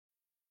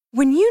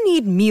When you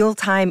need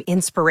mealtime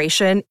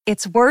inspiration,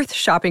 it's worth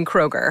shopping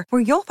Kroger,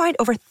 where you'll find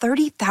over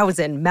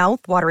 30,000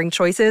 mouth-watering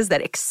choices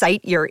that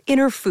excite your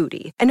inner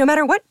foodie. And no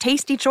matter what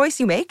tasty choice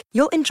you make,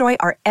 you'll enjoy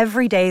our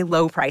everyday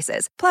low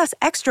prices, plus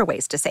extra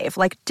ways to save,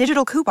 like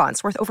digital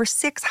coupons worth over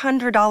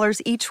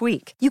 $600 each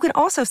week. You can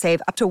also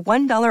save up to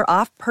 $1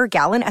 off per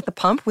gallon at the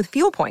pump with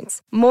fuel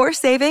points. More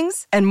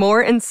savings and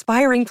more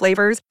inspiring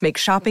flavors make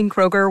shopping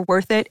Kroger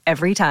worth it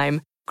every time.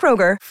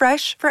 Kroger,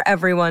 fresh for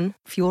everyone.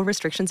 Fuel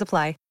restrictions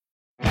apply.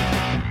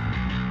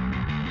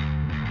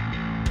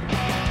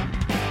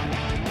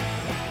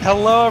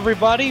 Hello,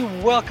 everybody.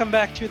 Welcome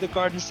back to the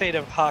Garden State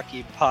of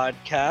Hockey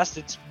podcast.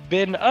 It's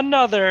been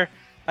another,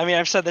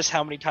 I've said this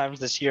how many times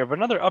this year, but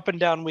another up and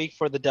down week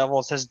for the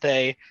Devils as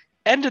they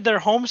ended their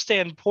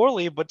homestand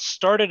poorly, but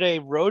started a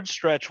road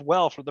stretch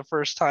well for the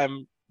first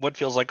time, what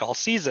feels like all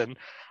season,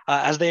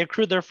 as they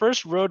accrued their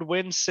first road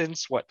win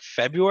since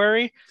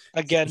February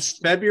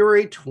against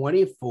February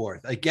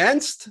 24th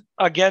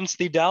against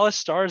the Dallas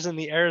Stars and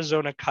the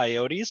Arizona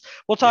Coyotes.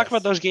 We'll talk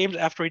about those games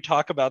after we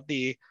talk about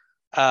the,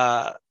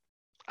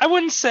 I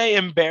wouldn't say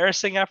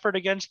embarrassing effort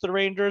against the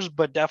Rangers,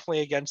 but definitely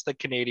against the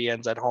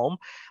Canadiens at home.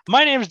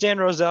 My name is Dan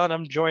Roselle, and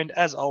I'm joined,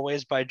 as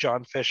always, by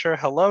John Fisher.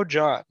 Hello,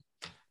 John.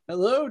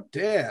 Hello,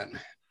 Dan.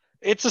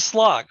 It's a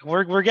slog.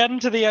 We're getting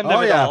to the end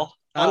of it all.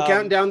 I'm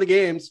counting down the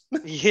games.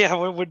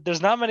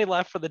 There's not many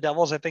left for the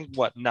Devils. I think,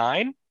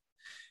 9?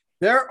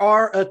 There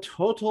are a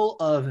total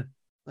of,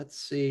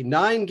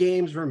 9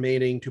 games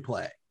remaining to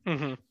play.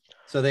 Mm-hmm.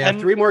 So they have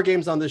 3 more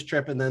games on this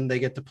trip, and then they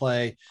get to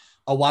play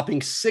a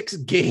whopping 6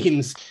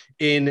 games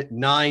in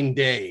 9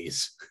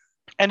 days.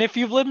 And if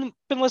you've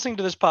been listening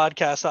to this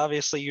podcast,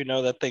 obviously you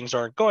know that things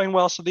aren't going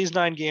well. So these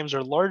 9 games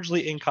are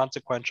largely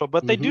inconsequential,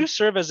 but they do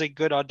serve as a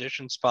good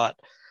audition spot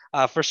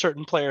for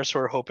certain players who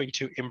are hoping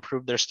to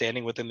improve their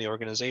standing within the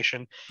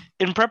organization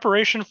in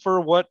preparation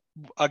for what,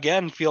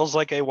 again, feels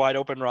like a wide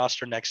open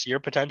roster next year,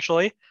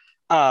 potentially.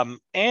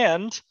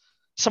 And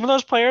some of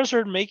those players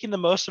are making the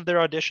most of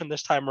their audition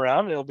this time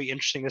around. It'll be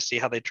interesting to see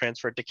how they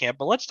transfer it to camp.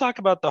 But let's talk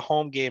about the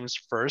home games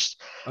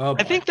first.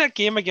 I think that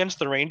game against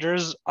the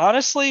Rangers,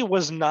 honestly,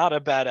 was not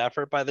a bad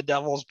effort by the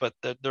Devils, but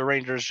the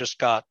Rangers just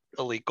got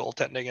elite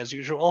goaltending as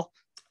usual.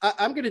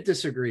 I'm going to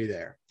disagree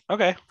there.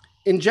 Okay.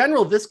 In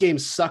general, this game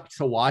sucked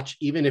to watch,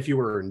 even if you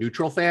were a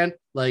neutral fan.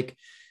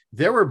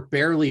 There were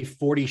barely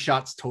 40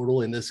 shots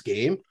total in this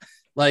game.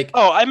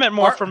 I meant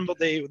more from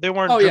they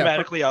weren't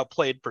dramatically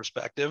outplayed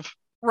perspective.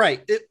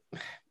 Right. It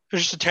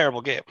was just a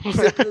terrible game.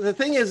 The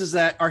thing is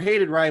that our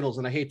hated rivals,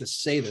 and I hate to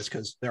say this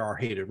because they're our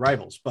hated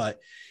rivals, but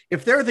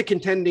if they're the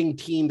contending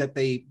team that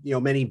they,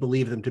 many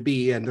believe them to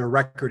be, and their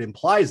record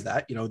implies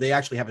that, they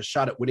actually have a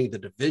shot at winning the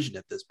division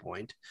at this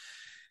point,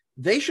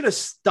 they should have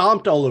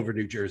stomped all over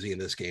New Jersey in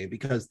this game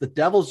because the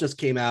Devils just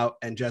came out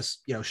and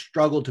just,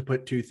 struggled to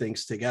put 2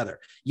 things together.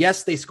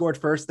 Yes, they scored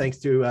first thanks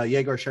to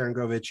Yegor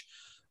Sharangovich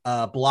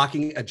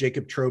blocking a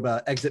Jacob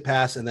Trouba exit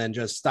pass and then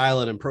just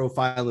styling and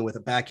profiling with a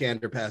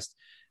backhander past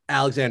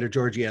Alexander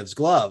Georgiev's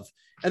glove.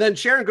 And then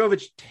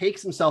Sharangovich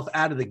takes himself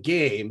out of the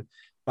game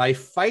by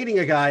fighting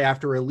a guy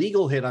after a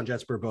legal hit on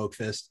Jesper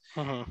Boqvist.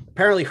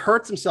 Apparently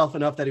hurts himself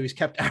enough that he was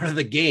kept out of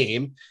the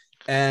game.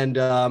 And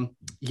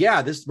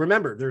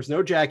remember, there's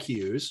no Jack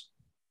Hughes.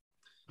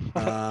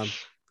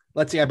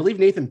 Let's see. I believe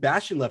Nathan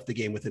Bastian left the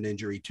game with an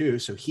injury too,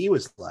 so he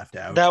was left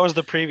out. That was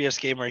the previous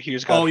game where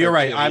Hughes got. Oh, you're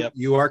right.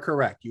 You are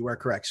correct. You are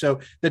correct. So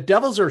the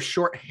Devils are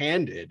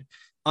shorthanded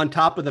on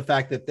top of the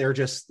fact that they're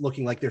just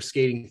looking like they're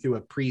skating through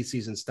a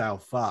preseason style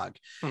fog.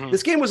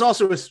 This game was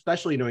also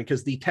especially annoying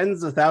because the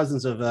tens of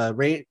thousands of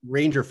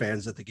Ranger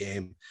fans at the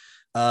game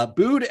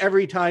booed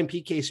every time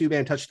PK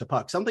Subban touched the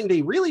puck, something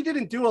they really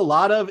didn't do a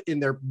lot of in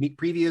their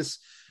previous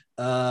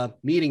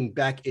meeting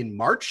back in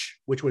March,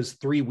 which was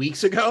 3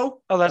 weeks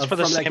ago. Oh, that's for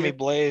the Sammy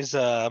Blaze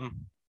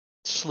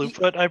slew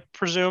foot, I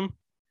presume.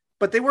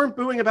 But they weren't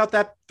booing about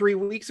that 3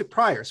 weeks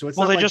prior. So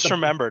they just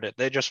remembered it.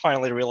 They just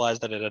finally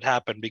realized that it had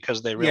happened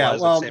because they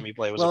realized that Sammy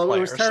Blaze was a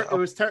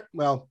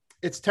player.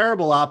 It's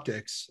terrible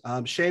optics.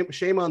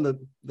 Shame on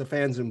the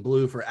fans in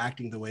blue for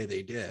acting the way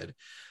they did.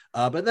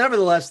 But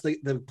nevertheless,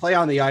 the play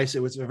on the ice,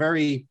 it was a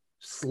very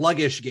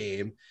sluggish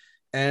game.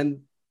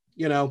 And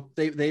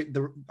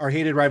our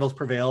hated rivals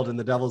prevailed, and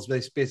the Devils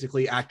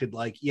basically acted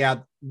like,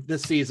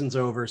 this season's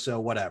over,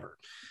 so whatever.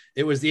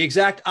 It was the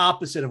exact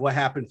opposite of what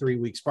happened 3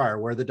 weeks prior,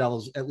 where the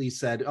Devils at least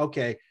said,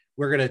 okay,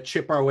 we're going to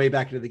chip our way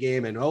back into the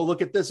game, and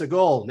look at this, a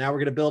goal. Now we're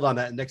going to build on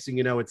that. And next thing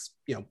you know, it's,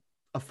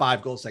 a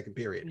 5-goal second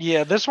period.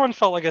 Yeah, this one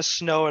felt like a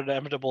snow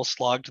inevitable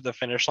slog to the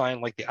finish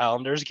line, like the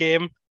Islanders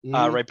game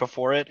right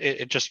before it.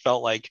 It just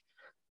felt like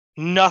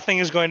nothing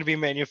is going to be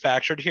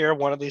manufactured here.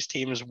 One of these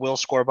teams will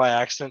score by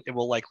accident. It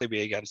will likely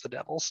be against the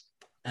Devils.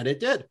 And it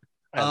did.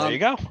 And there you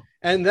go.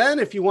 And then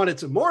if you wanted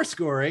some more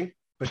scoring,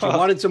 but you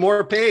wanted some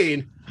more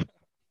pain,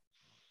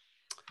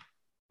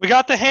 we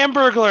got the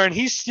Hamburglar, and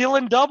he's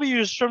stealing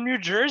W's from New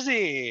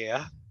Jersey.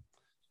 I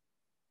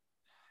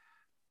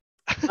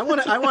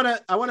want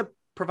to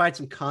provide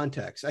some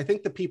context. I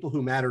think the people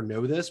who matter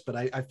know this, but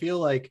I feel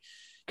like,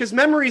 because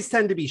memories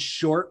tend to be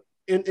short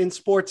in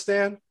sports,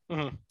 Dan.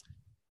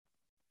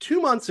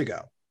 2 months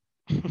ago,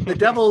 the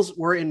Devils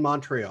were in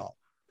Montreal.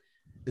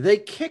 They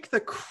kicked the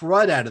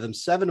crud out of them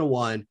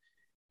 7-1,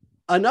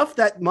 enough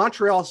that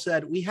Montreal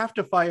said, we have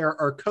to fire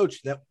our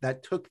coach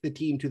that took the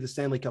team to the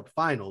Stanley Cup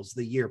Finals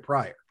the year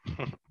prior.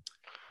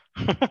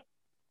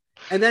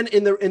 And then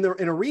in a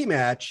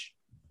rematch,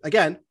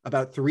 again,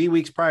 about 3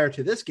 weeks prior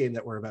to this game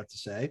that we're about to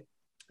say,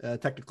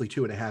 technically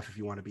 2.5 if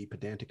you want to be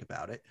pedantic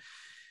about it,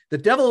 the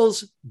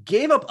Devils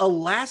gave up a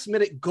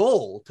last-minute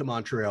goal to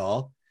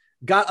Montreal,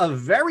 got a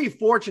very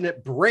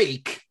fortunate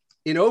break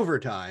in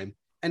overtime,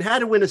 and had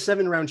to win a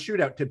 7-round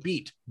shootout to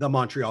beat the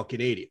Montreal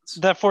Canadiens.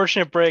 That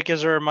fortunate break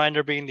is a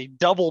reminder being the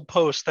double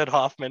post that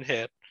Hoffman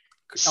hit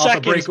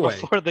seconds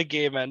before the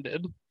game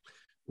ended.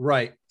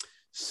 Right.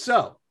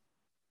 So,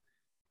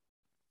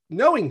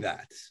 knowing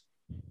that,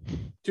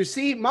 to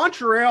see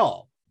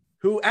Montreal,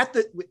 who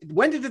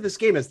went into this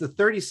game as the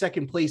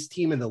 32nd place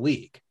team in the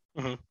league,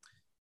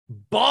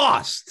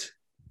 bossed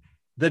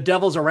the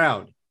Devils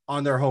around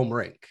on their home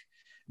rink.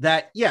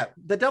 That, yeah,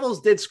 the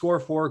Devils did score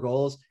 4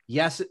 goals.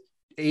 Yes,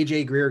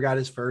 AJ Greer got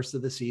his first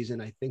of the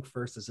season. I think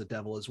first as a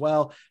Devil as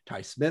well.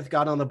 Ty Smith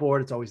got on the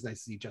board. It's always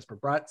nice to see Jesper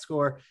Bratt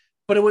score.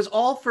 But it was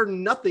all for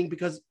nothing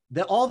because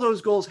all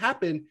those goals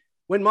happened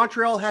when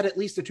Montreal had at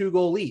least a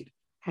 2-goal lead.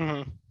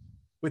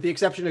 With the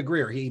exception of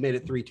Greer. He made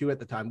it 3-2 at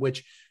the time,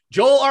 which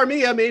Joel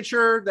Armia made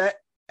sure that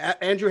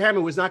Andrew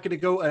Hammond was not going to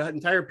go an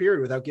entire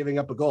period without giving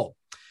up a goal.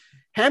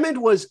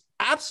 Hammond was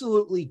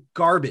absolutely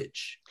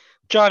garbage.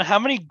 John, how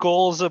many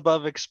goals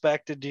above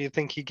expected do you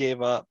think he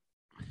gave up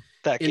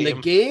that game? In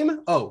the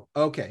game? Oh,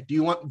 okay. Do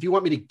you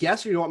want me to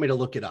guess or do you want me to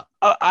look it up?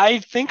 I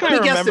think I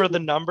remember the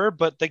number,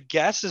 but the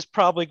guess is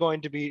probably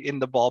going to be in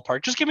the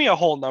ballpark. Just give me a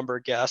whole number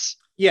guess.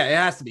 Yeah, it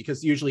has to be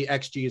because usually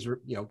XG is,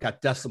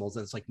 got decimals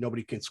and it's like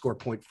nobody can score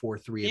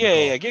 0.43.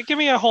 Yeah. Give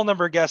me a whole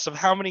number guess of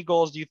how many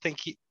goals do you think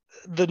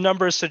the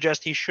numbers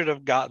suggest he should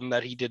have gotten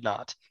that he did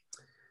not?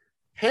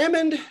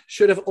 Hammond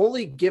should have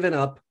only given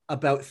up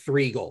about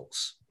 3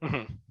 goals.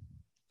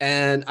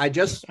 And I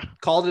just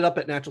called it up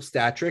at Natural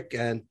Stat Trick,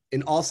 and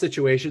in all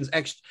situations,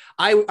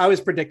 I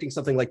was predicting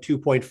something like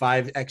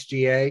 2.5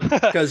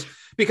 XGA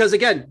because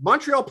again,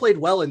 Montreal played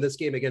well in this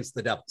game against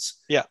the Devils.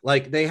 Yeah,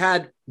 like they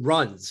had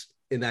runs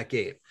in that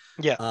game.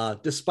 Yeah,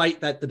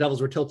 despite that the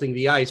Devils were tilting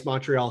the ice,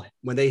 Montreal,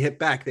 when they hit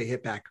back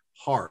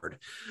hard.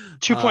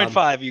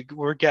 2.5, you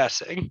were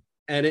guessing,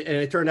 and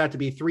it turned out to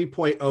be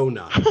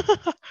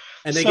 3.09,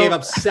 and they gave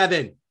up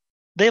 7.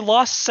 They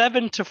lost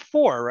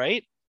 7-4,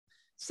 right?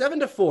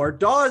 7-4.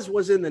 Dawes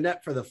was in the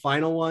net for the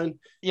final one.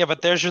 Yeah,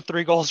 but there's your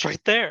 3 goals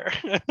right there.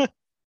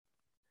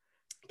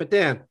 But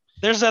Dan,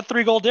 there's that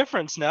 3-goal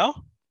difference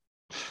now.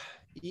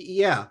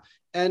 Yeah,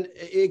 and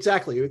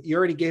exactly. You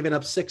already given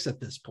up 6 at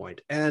this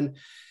point, and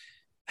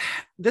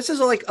this is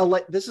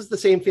this is the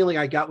same feeling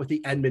I got with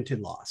the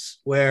Edmonton loss,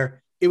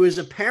 where it was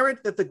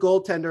apparent that the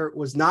goaltender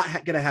was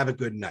not going to have a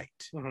good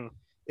night.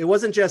 It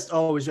wasn't just it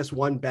was just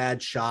one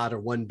bad shot or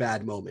one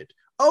bad moment.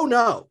 Oh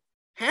no,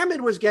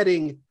 Hammond was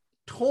getting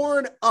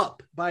torn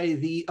up by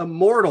the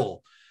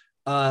immortal,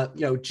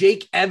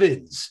 Jake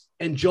Evans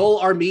and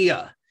Joel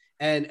Armia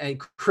and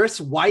Chris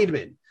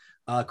Weidman.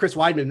 Chris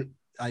Weidman,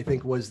 I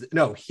think it was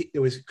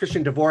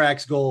Christian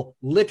Dvorak's goal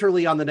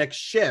literally on the next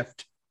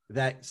shift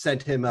that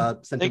sent him.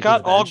 They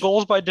got all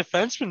goals by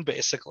defensemen,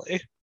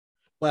 basically.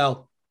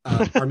 Well,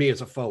 Armia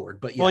is a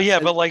forward, but yes. Well, yeah,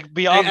 but like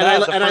beyond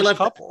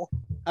couple.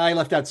 I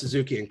left out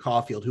Suzuki and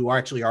Caulfield, who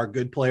actually are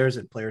good players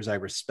and players I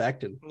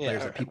respect and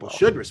players that people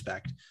should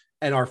respect.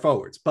 And our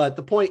forwards. But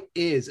the point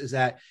is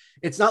that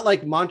it's not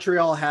like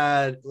Montreal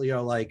had,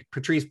 like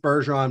Patrice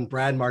Bergeron,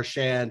 Brad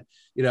Marchand,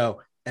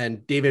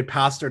 and David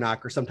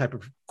Pastrnak or some type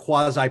of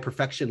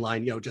quasi-perfection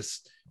line,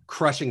 just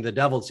crushing the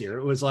Devils here.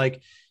 It was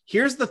like,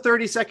 here's the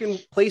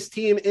 32nd place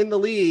team in the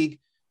league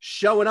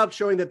showing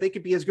that they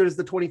could be as good as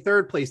the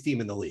 23rd place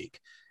team in the league.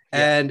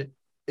 Yeah.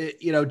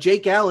 And,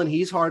 Jake Allen,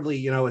 he's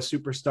hardly, a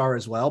superstar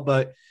as well,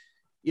 but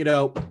you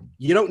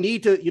don't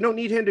need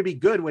him to be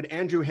good when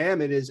Andrew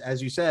Hammond is,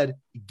 as you said,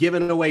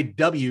 giving away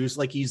W's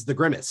like he's the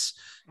Grimace.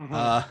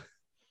 And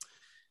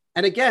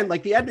again,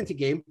 like the Edmonton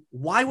game,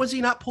 why was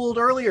he not pulled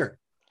earlier?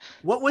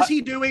 What was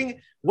he doing?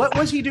 What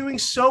was he doing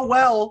so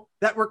well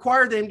that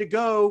required him to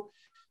go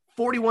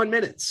 41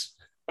 minutes?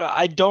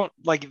 I don't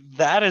like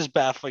that is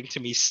baffling to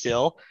me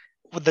still.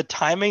 With the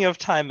timing of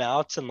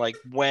timeouts and like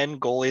when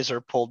goalies are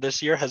pulled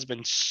this year has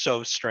been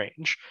so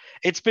strange.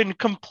 It's been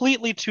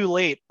completely too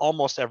late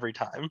almost every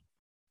time.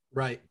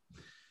 Right.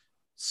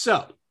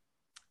 So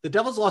the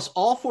Devils lost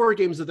all 4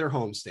 games of their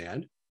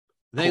homestand.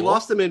 They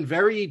lost them in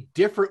very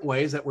different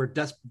ways that were,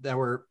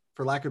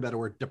 for lack of a better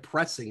word,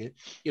 depressing.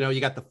 You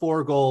got the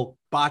 4-goal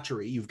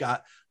botchery. You've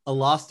got a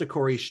loss to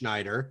Corey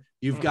Schneider.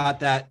 You've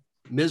got that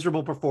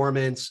miserable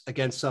performance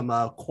against some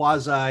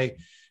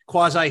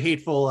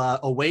quasi-hateful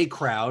away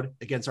crowd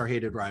against our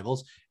hated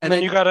rivals. And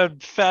then you got a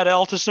fat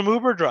L to some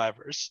Uber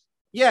drivers.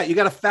 Yeah, you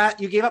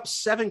gave up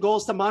 7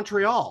 goals to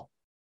Montreal.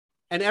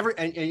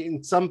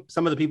 And some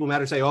of the people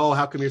matter say, oh,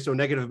 how come you're so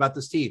negative about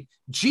this team?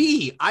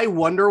 Gee, I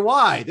wonder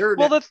why. They're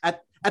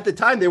at the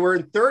time they were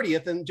in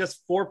 30th and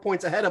just 4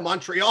 points ahead of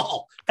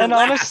Montreal. And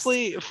last.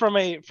 Honestly, from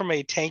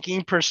a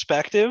tanking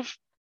perspective,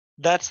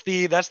 that's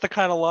the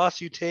kind of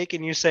loss you take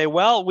and you say,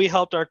 well, we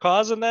helped our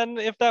cause. And then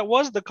if that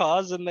was the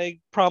cause, and they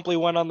promptly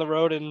went on the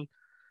road and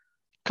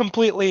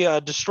completely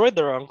destroyed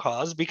their own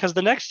cause, because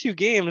the next 2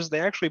 games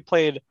they actually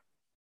played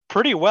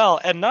pretty well.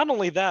 And not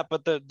only that,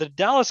 but the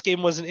Dallas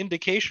game was an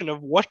indication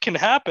of what can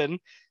happen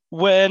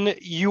when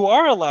you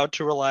are allowed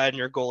to rely on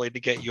your goalie to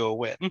get you a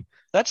win.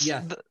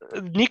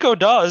 Nico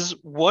Daws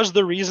was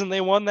the reason they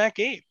won that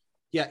game.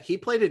 Yeah, he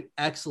played an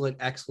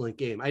excellent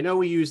game. I know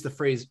we use the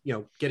phrase,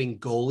 getting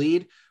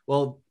goalied.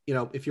 Well,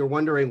 if you're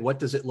wondering what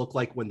does it look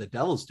like when the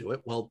Devils do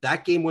it, well,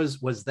 that game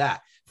was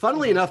that.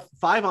 Funnily enough,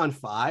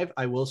 5-on-5,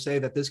 I will say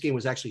that this game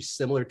was actually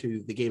similar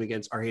to the game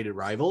against our hated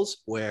rivals,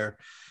 where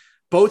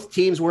both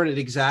teams weren't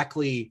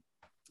exactly,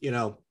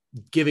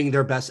 giving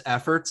their best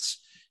efforts.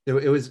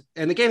 It was,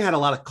 and the game had a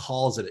lot of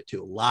calls in it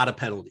too, a lot of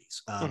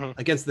penalties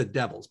against the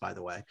Devils, by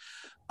the way.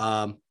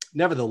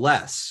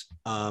 Nevertheless,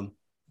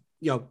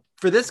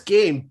 for this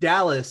game,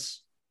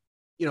 Dallas,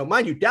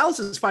 mind you, Dallas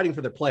is fighting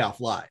for their playoff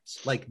lives.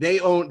 Like they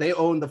own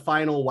the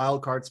final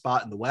wild card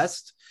spot in the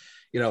West.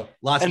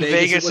 Las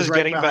Vegas is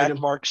getting back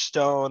Mark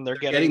Stone. They're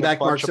getting back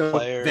Mark Stone.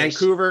 Players.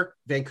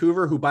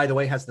 Vancouver, who by the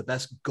way has the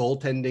best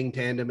goaltending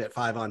tandem at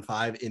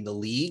 5-on-5 in the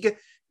league.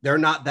 They're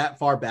not that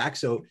far back.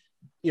 So,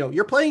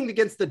 you're playing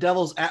against the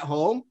Devils at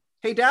home.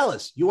 Hey,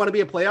 Dallas, you want to be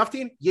a playoff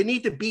team? You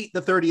need to beat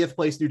the 30th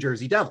place New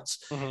Jersey Devils.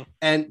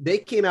 And they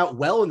came out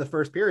well in the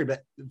first period,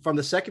 but from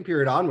the second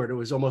period onward, it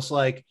was almost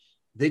like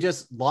they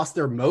just lost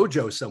their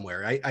mojo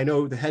somewhere. I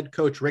know the head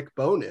coach, Rick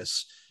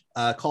Bowness,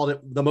 called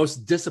it the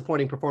most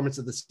disappointing performance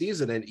of the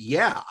season. And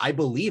yeah, I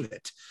believe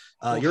it.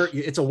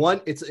 It's a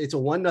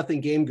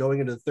 1-0 game going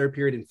into the third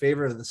period in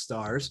favor of the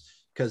Stars,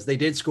 because they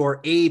did score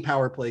a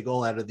power play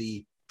goal out of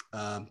the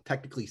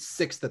technically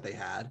 6 that they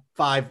had.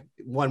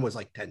 1 was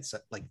like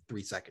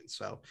 3 seconds.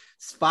 So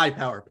it's 5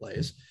 power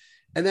plays.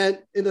 And then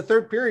in the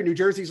third period, New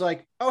Jersey's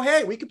like, oh,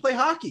 hey, we can play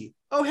hockey.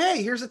 Oh,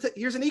 hey, here's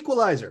an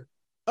equalizer.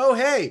 Oh,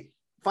 hey,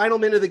 final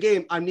minute of the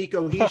game, I'm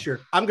Nico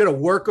Hischier. I'm going to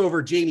work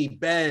over Jamie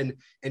Benn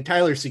and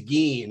Tyler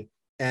Seguin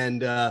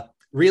and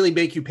really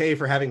make you pay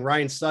for having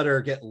Ryan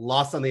Sutter get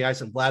lost on the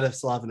ice and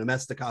Vladislav and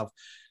Nemestikov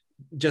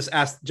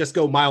just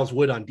go Miles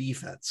Wood on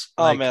defense.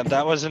 Oh man,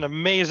 that was an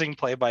amazing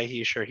play by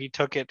Hischier. He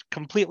took it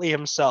completely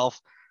himself.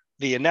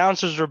 The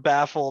announcers were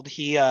baffled.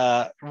 He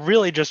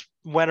really just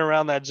went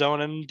around that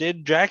zone and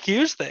did Jack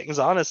Hughes things,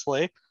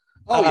 honestly.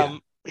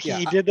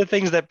 He did the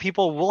things that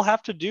people will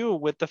have to do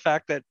with the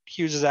fact that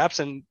Hughes is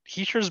absent.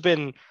 Hischier's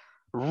been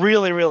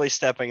really, really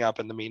stepping up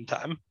in the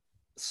meantime.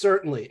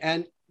 Certainly.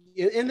 And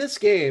in this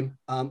game,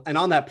 and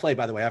on that play,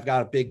 by the way, I've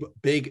got a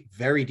big,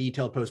 very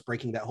detailed post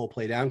breaking that whole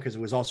play down, because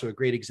it was also a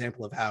great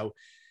example of how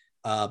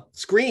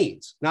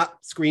screens, not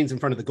screens in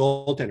front of the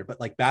goaltender, but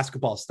like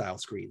basketball style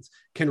screens,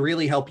 can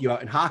really help you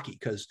out in hockey,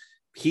 because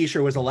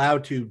Hischier was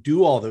allowed to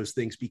do all those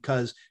things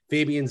because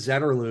Fabian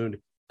Zetterlund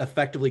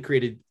effectively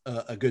created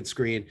a good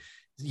screen.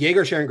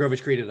 Yegor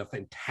Sharangovich created a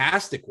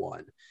fantastic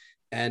one.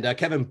 And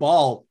Kevin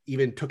Ball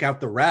even took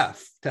out the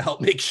ref to help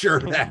make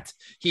sure that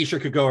Hischier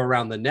could go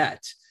around the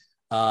net.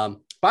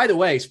 By the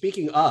way,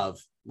 speaking of,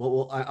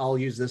 I'll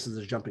use this as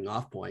a jumping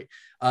off point.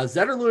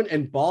 Zetterlund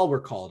and Ball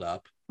were called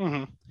up.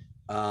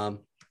 Ball,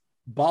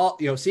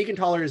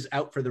 Siegenthaler is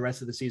out for the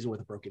rest of the season with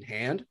a broken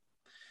hand.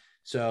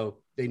 So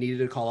they needed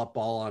to call up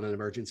Ball on an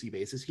emergency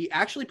basis. He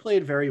actually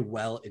played very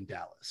well in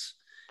Dallas.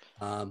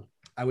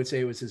 I would say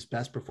it was his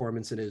best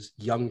performance in his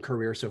young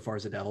career so far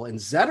as a Devil. And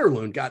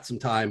Zetterlund got some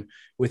time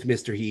with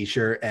Mr.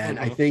 Hischier. And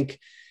I think,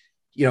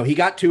 he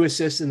got 2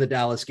 assists in the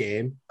Dallas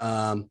game.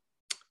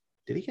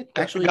 Did he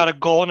got a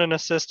goal and an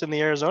assist in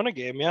the Arizona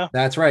game? Yeah,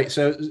 that's right.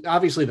 So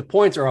obviously the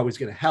points are always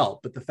going to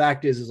help, but the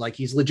fact is like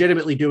he's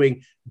legitimately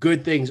doing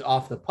good things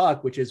off the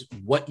puck, which is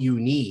what you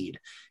need.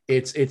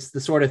 It's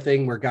the sort of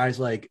thing where guys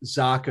like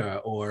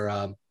Zacha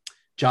or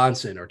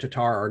Johnson or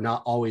Tatar are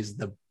not always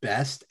the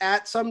best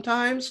at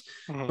sometimes,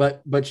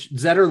 but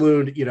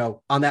Zetterlund,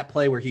 on that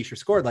play where Hischier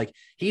scored, like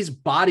he's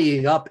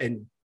bodying up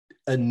and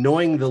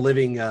annoying the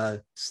living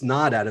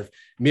snot out of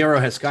Miro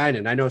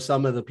Heiskanen. I know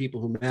some of the people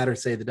who matter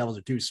say the Devils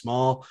are too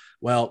small.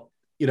 Well,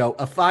 you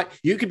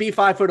could be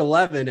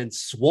 5'11" and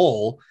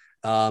swole,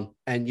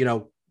 and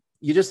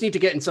you just need to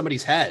get in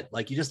somebody's head.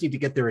 Like you just need to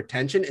get their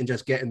attention and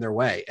just get in their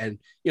way. And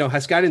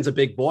Heiskanen's a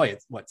big boy.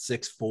 It's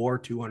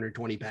 6'4",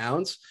 220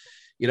 pounds.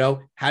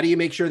 How do you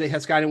make sure that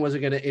Heiskanen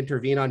wasn't going to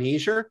intervene on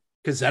Hischier?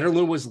 Because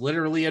Zetterlund was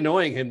literally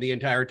annoying him the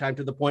entire time,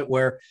 to the point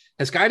where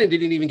Heiskanen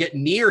didn't even get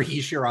near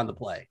Hischier on the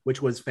play,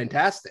 which was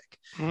fantastic.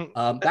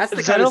 That's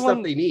the kind of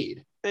stuff they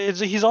need.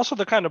 He's also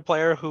the kind of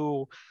player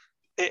who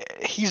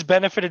he's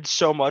benefited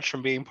so much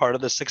from being part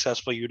of the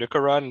successful Utica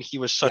run. He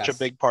was such a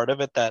big part of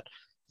it that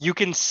you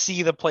can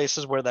see the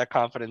places where that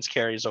confidence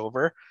carries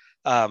over.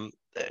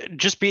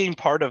 Just being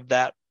part of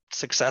that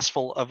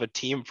successful of a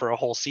team for a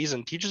whole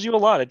season teaches you a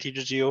lot. It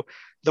teaches you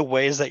the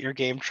ways that your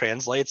game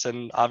translates,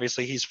 and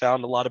obviously he's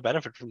found a lot of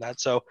benefit from that.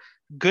 So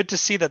good to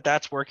see that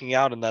that's working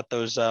out, and that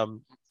those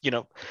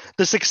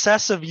the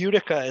success of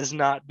Utica is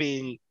not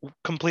being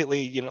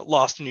completely,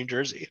 lost in New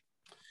Jersey.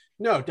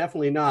 No,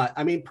 definitely not.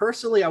 I mean,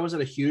 personally, I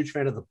wasn't a huge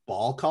fan of the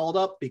Ball called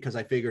up because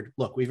I figured,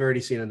 look, we've already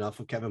seen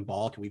enough of Kevin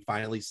Ball. Can we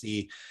finally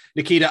see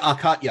Nikita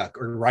Akatyuk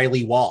or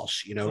Riley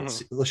Walsh,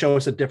 show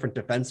us a different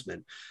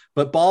defenseman?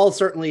 But Ball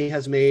certainly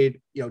has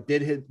made,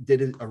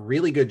 did a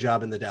really good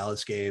job in the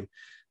Dallas game.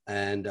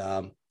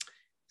 And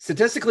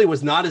statistically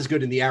was not as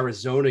good in the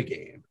Arizona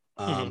game.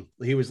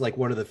 He was like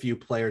one of the few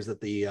players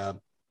that the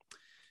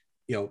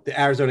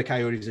Arizona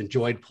Coyotes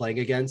enjoyed playing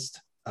against.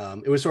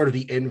 It was sort of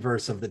the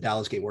inverse of the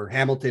Dallas game where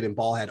Hamilton and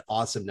Ball had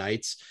awesome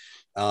nights.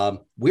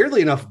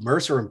 Weirdly enough,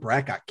 Mercer and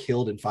Bratt got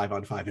killed in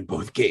 5-on-5 in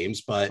both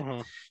games, but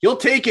you'll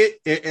take it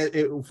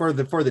for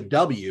the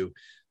W.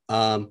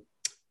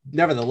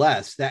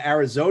 Nevertheless, that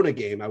Arizona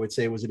game, I would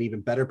say, was an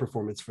even better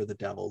performance for the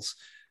Devils.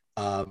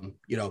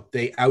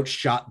 They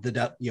outshot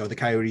the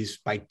Coyotes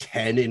by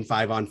 10 in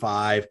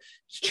 5-on-5.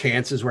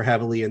 Chances were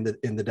heavily in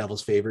the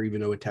Devils' favor,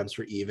 even though attempts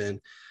were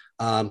even.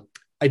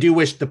 I do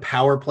wish the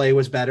power play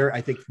was better.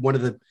 I think one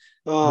of the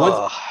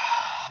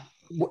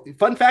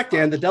fun fact,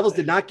 Dan, the Devils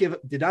did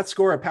not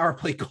score a power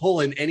play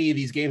goal in any of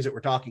these games that we're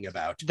talking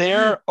about.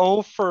 They're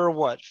 0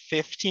 for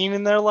 15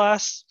 in their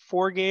last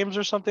 4 games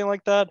or something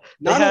like that.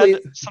 They had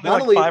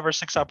something like 5 or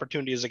 6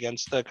 opportunities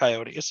against the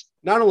Coyotes.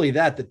 Not only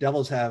that, the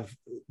Devils have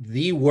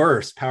the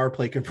worst power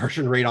play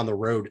conversion rate on the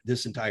road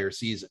this entire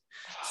season.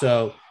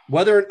 So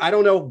I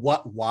don't know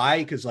why,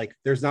 because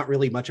there's not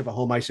really much of a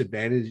home ice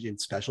advantage in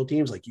special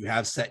teams. Like you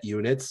have set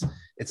units.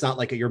 It's not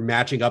like you're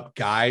matching up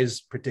guys,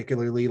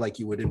 particularly like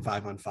you would in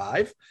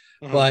 5-on-5.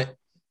 But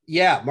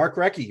yeah, Mark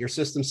Recchi, your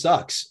system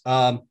sucks.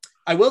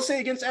 I will say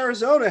against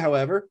Arizona,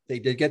 however, they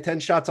did get 10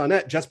 shots on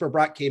net. Jesper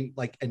Bratt came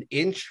like an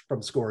inch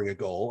from scoring a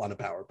goal on a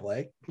power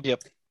play.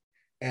 Yep.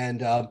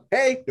 And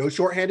hey, no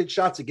shorthanded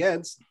shots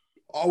against.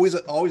 Always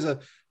a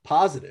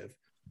positive.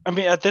 I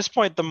mean, at this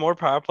point, the more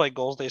power play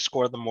goals they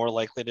score, the more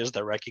likely it is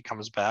that Recchi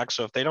comes back.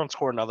 So if they don't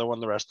score another one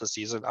the rest of the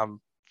season, I'm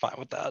fine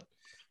with that.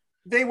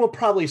 They will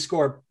probably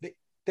score.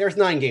 There's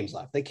 9 games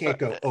left. They can't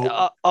go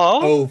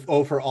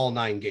 0 for all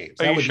 9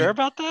 games. Are you sure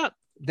about that?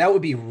 That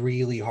would be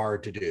really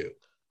hard to do.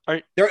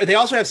 They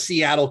also have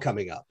Seattle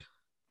coming up.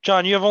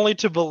 John, you have only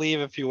to believe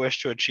if you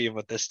wish to achieve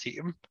with this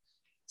team.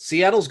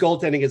 Seattle's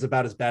goaltending is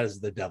about as bad as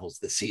the Devils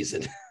this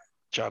season.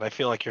 John, I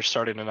feel like you're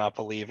starting to not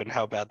believe in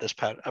how bad this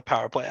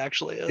power play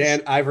actually is.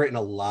 Dan, I've written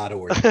a lot of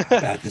words about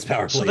how bad this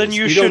power play so then is.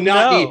 You should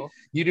know.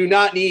 You do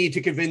not need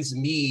to convince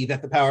me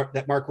that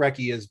that Mark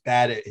Recchi is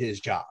bad at his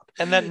job.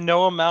 And that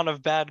no amount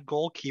of bad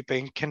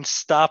goalkeeping can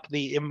stop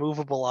the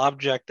immovable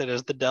object that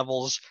is the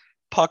Devils'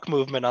 puck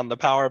movement on the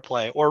power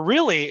play, or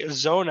really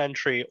zone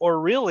entry, or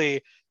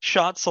really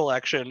shot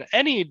selection.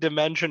 Any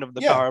dimension of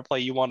the power play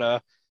you want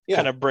to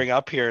kind of bring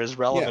up here is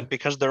relevant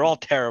because they're all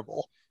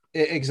terrible.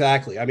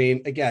 Exactly. I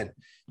mean, again,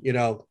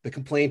 the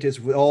complaint is,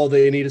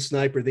 they need a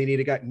sniper, they need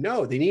a guy.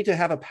 No, they need to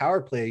have a power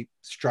play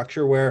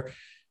structure where,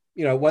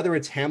 whether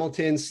it's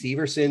Hamilton,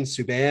 Severson,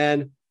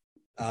 Subban,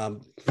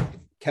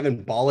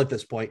 Kevin Ball at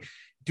this point,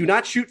 do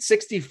not shoot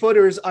 60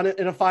 footers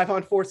in a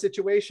 5-on-4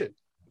 situation.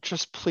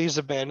 Just please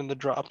abandon the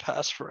drop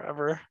pass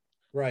forever.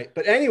 Right.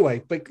 But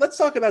anyway, let's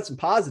talk about some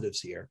positives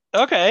here.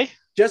 Okay.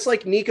 Just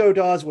like Nico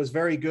Daws was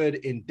very good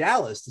in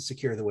Dallas to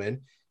secure the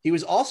win, he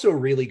was also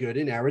really good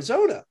in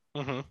Arizona.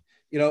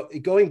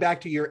 Going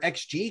back to your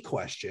XG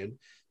question,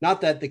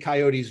 not that the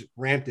Coyotes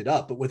ramped it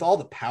up, but with all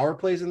the power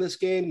plays in this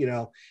game,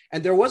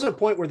 and there was a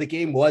point where the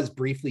game was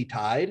briefly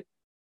tied.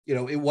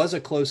 It was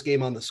a close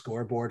game on the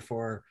scoreboard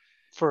for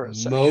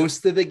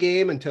most of the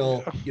game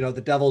until,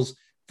 the Devils,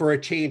 for a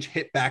change,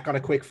 hit back on a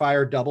quick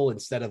fire double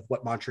instead of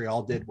what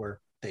Montreal did, where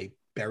they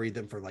buried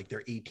them for like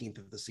their 18th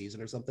of the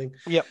season or something.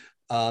 Yep.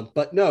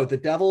 But no, the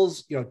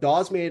Devils,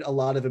 Dawes made a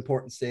lot of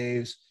important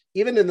saves,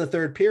 even in the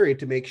third period,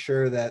 to make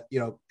sure that,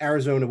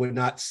 Arizona would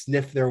not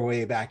sniff their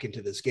way back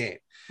into this game.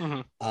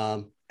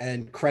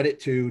 And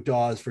credit to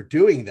Dawes for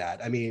doing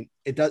that. I mean,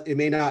 it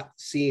may not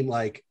seem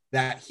like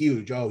that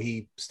huge. Oh,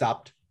 he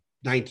stopped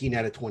 19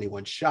 out of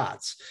 21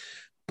 shots.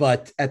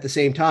 But at the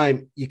same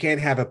time, you can't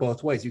have it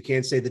both ways. You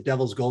can't say the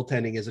Devils'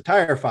 goaltending is a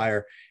tire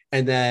fire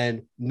and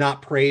then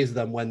not praise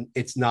them when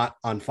it's not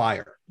on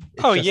fire.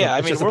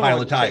 It's just a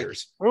pile of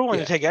tires. We're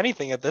willing to take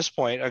anything at this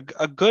point.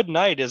 A good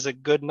night is a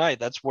good night.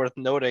 That's worth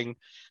noting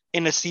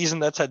in a season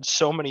that's had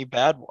so many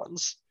bad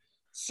ones.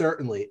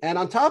 Certainly. And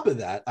on top of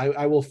that,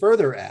 I will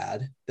further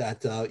add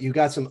that you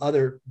got some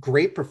other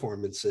great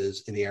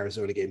performances in the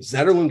Arizona game.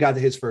 Zetterlund got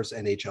his first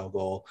NHL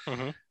goal,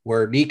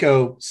 where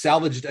Nico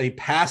salvaged a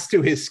pass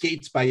to his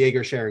skates by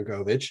Yegor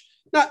Sharangovich.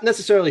 Not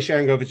necessarily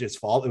Sharangovich's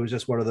fault. It was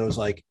just one of those,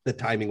 the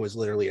timing was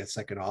literally a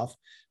second off.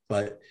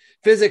 But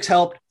physics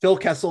helped. Phil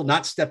Kessel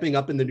not stepping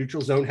up in the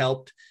neutral zone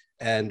helped.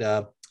 And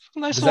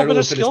nice little bit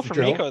of skill from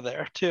Nico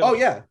there, too. Oh,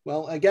 yeah.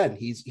 Well, again,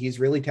 he's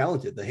really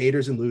talented. The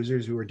haters and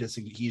losers who are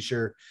dissing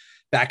Hischier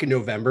back in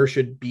November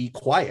should be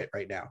quiet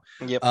right now.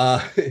 Yep.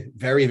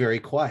 Very, very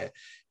quiet.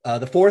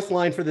 The fourth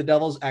line for the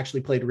Devils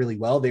actually played really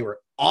well. They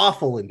were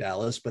awful in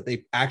Dallas, but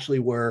they actually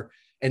were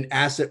an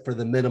asset for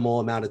the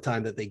minimal amount of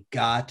time that they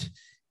got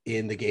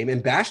in the game.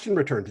 And Bastian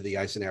returned to the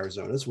ice in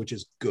Arizona's, which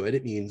is good.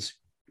 It means,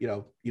 you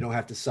know, you don't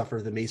have to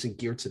suffer the Mason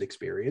Geertsen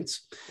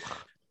experience.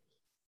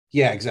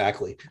 Yeah,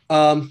 exactly.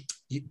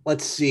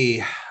 Let's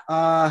see.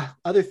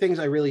 Other things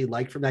I really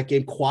liked from that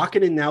game.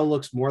 Kuokkanen now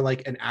looks more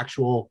like an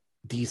actual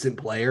decent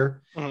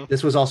player. Mm-hmm.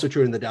 This was also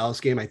true in the Dallas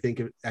game. I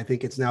think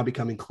it's now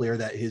becoming clear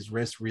that his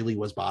wrist really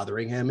was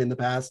bothering him in the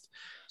past.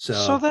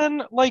 So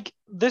then, like,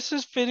 this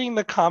is fitting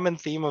the common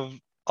theme of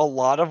a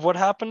lot of what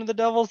happened to the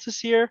Devils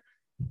this year.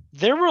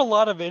 There were a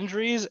lot of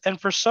injuries, and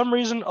for some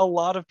reason, a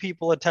lot of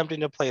people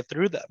attempting to play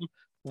through them.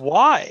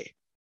 Why?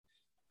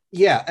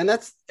 Yeah, and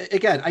that's,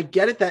 again, I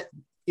get it that,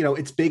 you know,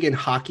 it's big in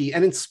hockey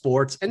and in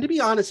sports, and to be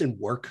honest, in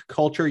work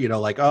culture, you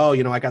know, like, oh,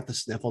 you know, I got the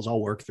sniffles, I'll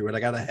work through it. I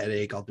got a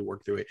headache, I'll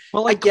work through it.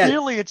 Well, like,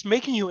 clearly it's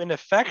making you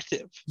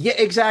ineffective. Yeah,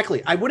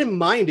 exactly. I wouldn't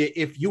mind it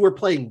if you were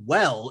playing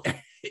well,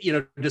 you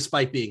know,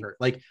 despite being hurt.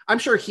 Like, I'm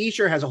sure he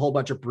sure has a whole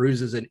bunch of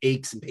bruises and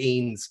aches and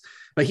pains,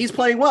 but he's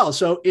playing well,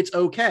 so it's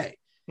okay.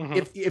 Mm-hmm.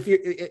 If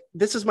you,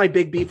 this is my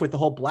big beef with the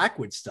whole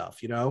Blackwood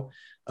stuff, you know,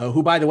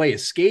 who, by the way,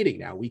 is skating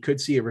now. We could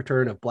see a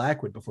return of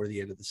Blackwood before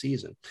the end of the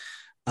season.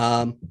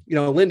 You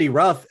know, Lindy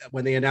Ruff,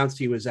 when they announced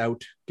he was going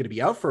to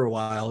be out for a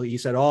while, he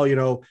said, oh, you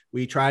know,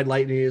 we tried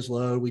lightening his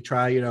load. We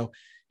try, you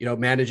know,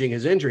 managing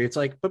his injury. It's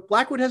like, but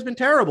Blackwood has been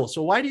terrible.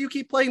 So why do you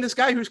keep playing this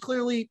guy who's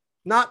clearly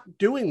not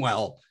doing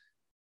well?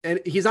 And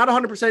he's not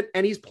 100%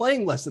 and he's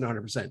playing less than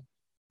 100%.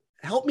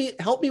 Help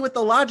me with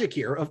the logic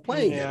here of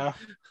playing him.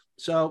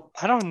 So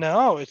I don't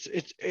know.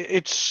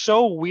 It's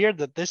so weird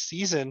that this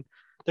season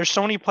there's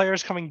so many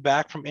players coming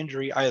back from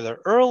injury either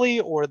early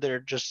or they're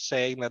just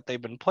saying that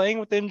they've been playing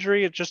with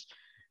injury.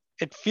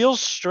 It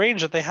feels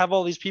strange that they have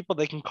all these people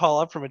they can call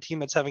up from a team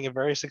that's having a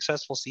very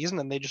successful season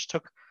and they just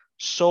took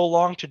so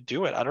long to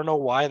do it. I don't know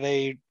why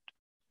they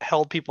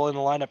held people in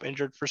the lineup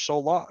injured for so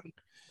long.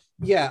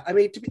 Yeah, I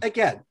mean,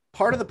 again,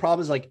 part of the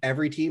problem is like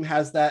every team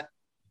has that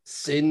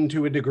sin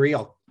to a degree.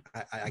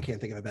 I can't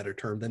think of a better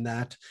term than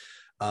that.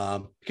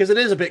 Because it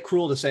is a bit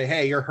cruel to say,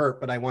 hey, you're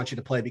hurt, but I want you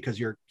to play because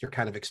you're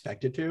kind of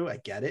expected to. I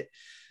get it.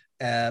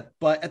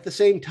 But at the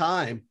same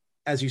time,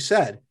 as you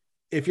said,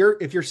 if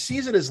your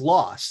season is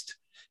lost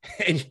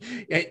and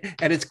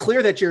it's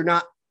clear that you're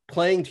not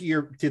playing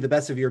to the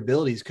best of your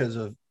abilities because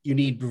of you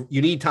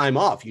need time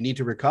off, you need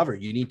to recover,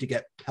 you need to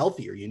get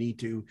healthier, you need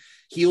to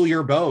heal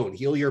your bone,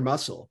 heal your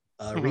muscle,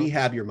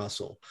 rehab your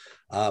muscle.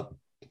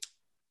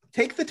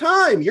 Take the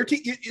time.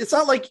 It's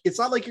not like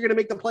you're going to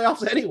make the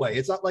playoffs anyway.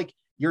 It's not like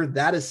you're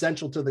that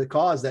essential to the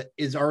cause that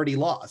is already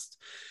lost.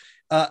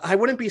 I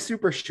wouldn't be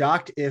super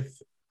shocked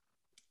if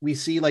we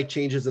see like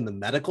changes in the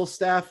medical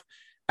staff.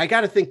 I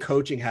got to think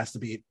coaching has to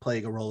be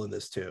playing a role in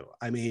this too.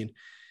 I mean,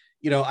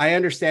 you know, I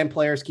understand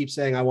players keep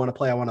saying, I want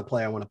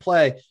to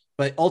play.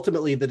 But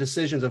ultimately the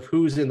decisions of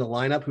who's in the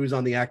lineup, who's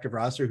on the active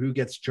roster, who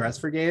gets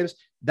dressed for games,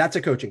 that's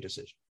a coaching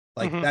decision.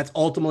 Like that's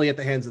ultimately at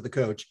the hands of the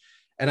coach.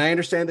 And I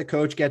understand the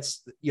coach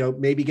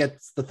maybe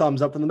gets the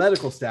thumbs up from the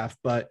medical staff,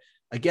 but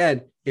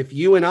again, if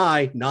you and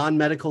I,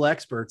 non-medical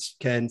experts,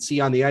 can see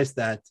on the ice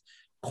that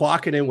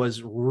Kuokkanen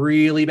was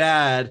really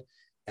bad,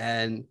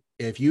 and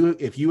if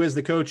you as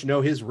the coach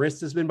know his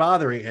wrist has been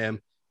bothering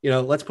him, you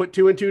know, let's put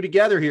 2 and 2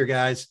 together here,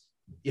 guys.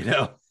 You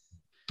know,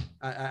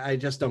 I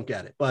just don't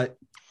get it. But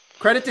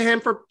credit to him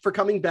for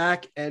coming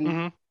back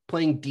and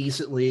playing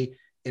decently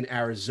in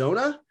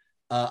Arizona.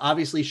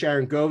 Obviously,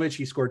 Sharon Govich,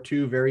 he scored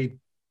 2 very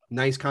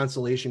nice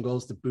consolation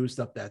goals to boost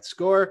up that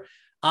score.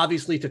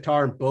 Obviously,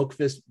 Tatar and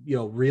Boqvist, you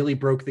know, really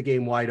broke the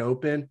game wide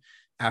open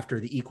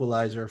after the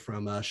equalizer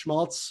from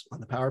Schmaltz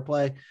on the power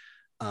play.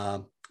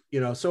 You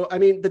know, so, I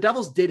mean, the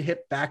Devils did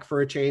hit back for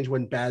a change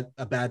when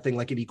a bad thing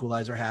like an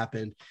equalizer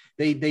happened.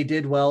 They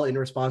did well in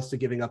response to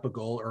giving up a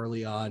goal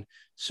early on.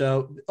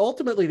 So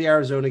ultimately, the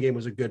Arizona game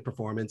was a good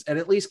performance, and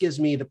at least gives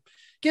me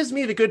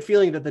the good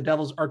feeling that the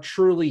Devils are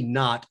truly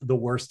not the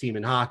worst team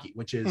in hockey,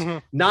 which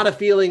is not a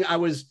feeling I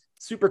was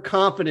super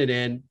confident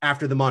in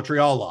after the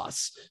Montreal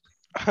loss.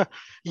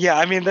 Yeah,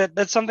 I mean,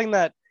 that's something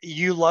that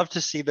you love to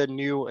see, the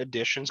new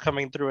additions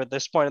coming through at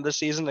this point of the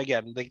season.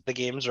 Again, the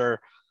games are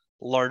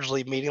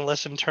largely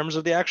meaningless in terms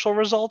of the actual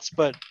results,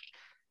 but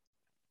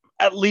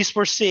at least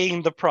we're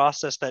seeing the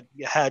process that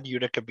had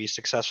Utica be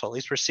successful. At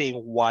least we're seeing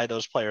why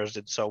those players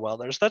did so well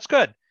there. So that's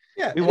good.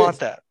 Yeah, we want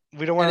that.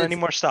 We don't want any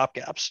more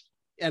stopgaps.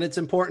 And it's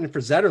important for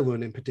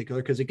Zetterlund in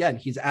particular, because again,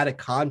 he's at a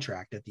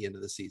contract at the end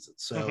of the season.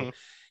 So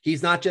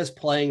he's not just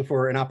playing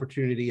for an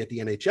opportunity at the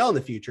NHL in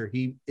the future.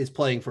 He is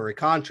playing for a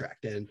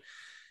contract. And,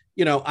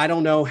 you know, I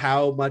don't know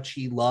how much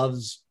he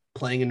loves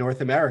playing in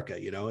North America.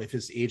 You know, if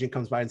his agent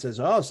comes by and says,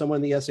 oh,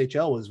 someone in the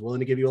SHL was willing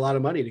to give you a lot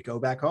of money to go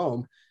back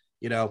home,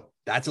 you know,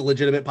 that's a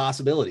legitimate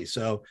possibility.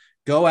 So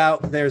go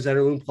out there,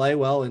 Zetterlund, play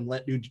well, and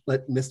let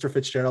Mr.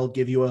 Fitzgerald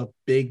give you a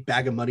big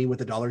bag of money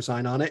with a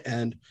 $sign on it.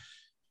 And,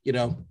 you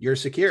know, you're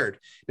secured.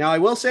 Now, I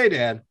will say,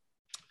 Dan,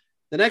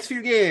 the next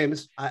few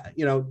games,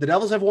 you know, the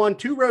Devils have won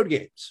 2 road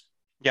games.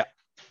 Yeah.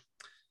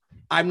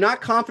 I'm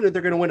not confident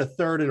they're going to win a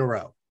third in a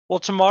row. Well,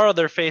 tomorrow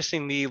they're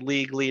facing the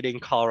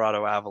league-leading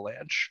Colorado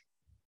Avalanche.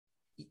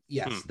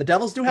 Yes, the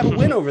Devils do have a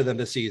win over them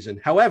this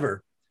season.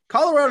 However,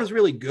 Colorado's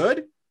really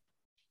good,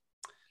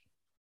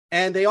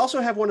 And they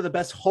also have one of the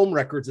best home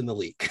records in the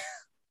league.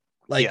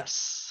 Like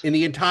yes. in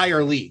the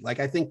entire league. Like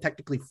I think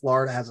technically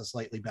Florida has a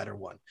slightly better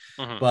one.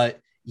 But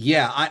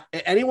yeah,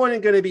 anyone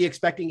going to be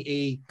expecting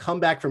a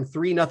comeback from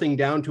 3-0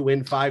 down to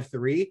win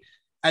 5-3,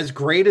 as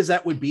great as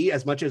that would be,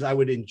 as much as I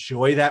would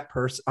enjoy that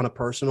on a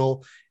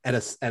personal and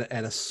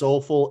a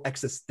soulful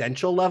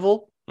existential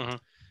level,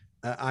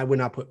 I would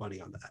not put money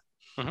on that.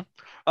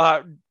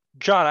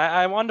 John,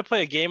 I wanted to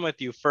play a game with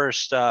you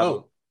first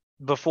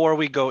before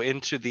we go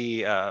into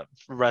the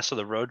rest of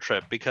the road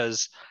trip,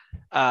 because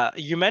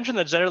you mentioned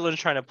that Zetterlund's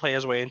trying to play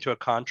his way into a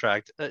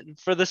contract.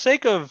 For the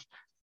sake of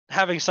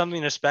having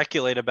something to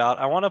speculate about,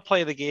 I want to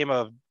play the game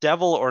of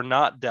devil or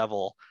not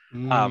devil.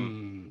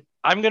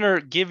 I'm going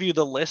to give you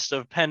the list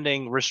of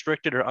pending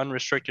restricted or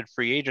unrestricted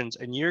free agents,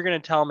 and you're going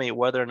to tell me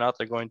whether or not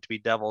they're going to be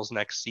Devils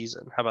next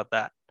season. How about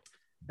that?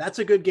 That's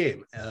a good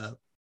game.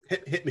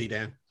 Hit me,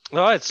 Dan. All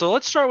right, so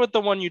let's start with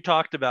the one you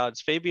talked about.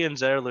 It's Fabian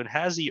Zetterlund.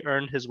 Has he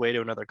earned his way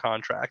to another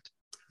contract?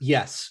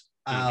 Yes.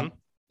 Yeah,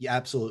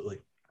 absolutely.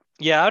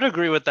 Yeah, I'd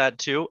agree with that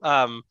too.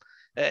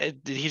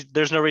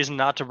 There's no reason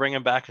not to bring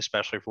him back,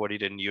 especially for what he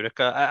did in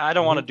Utica. I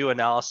don't want to do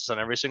analysis on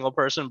every single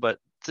person, but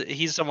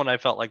he's someone I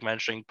felt like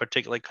mentioning,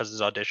 particularly because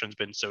his audition's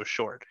been so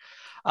short.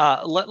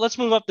 Let's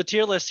move up the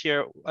tier list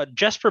here.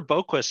 Jesper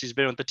Boquist, he's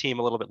been with the team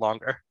a little bit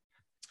longer.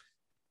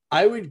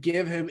 I would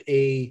give him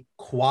a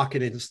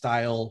Kuokkanen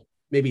style,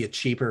 maybe a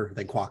cheaper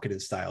than Kuokkanen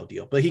style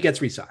deal, but he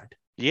gets re-signed.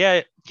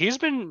 Yeah, he's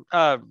been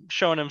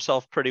showing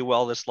himself pretty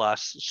well this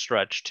last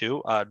stretch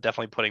too.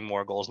 Definitely putting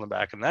more goals in the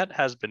back, and that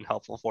has been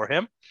helpful for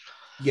him.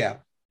 Yeah,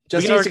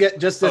 just needs to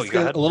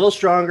get a little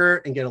stronger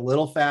and get a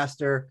little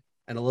faster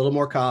and a little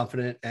more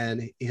confident,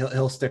 and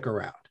he'll stick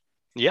around.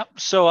 Yep.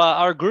 So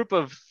our group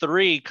of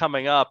three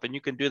coming up, and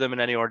you can do them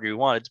in any order you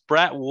want. It's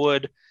Brad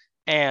Wood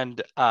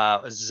and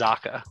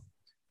Zacha.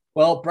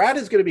 Well, Brad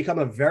is going to become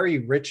a very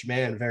rich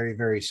man very,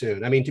 very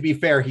soon. I mean, to be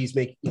fair, he's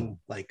making,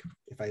 like,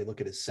 if I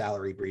look at his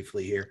salary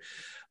briefly here,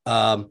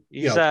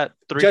 he's at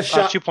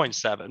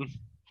 2.7,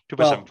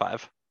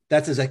 2.75.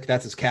 That's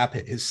his cap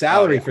hit. His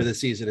salary for the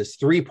season is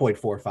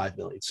 $3.45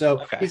 million.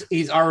 So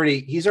he's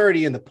already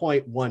in the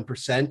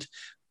 0.1%,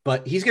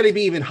 but he's going to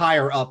be even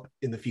higher up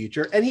in the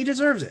future, and he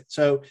deserves it.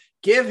 So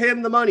give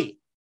him the money.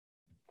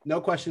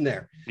 No question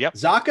there. Yep.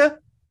 Zacha,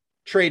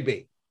 trade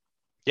bait.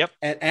 Yep.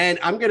 And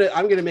I'm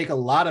gonna make a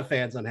lot of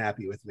fans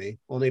unhappy with me.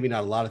 Well, maybe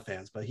not a lot of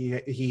fans, but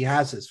he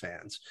has his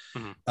fans.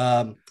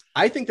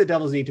 I think the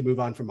Devils need to move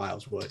on from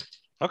Miles Wood.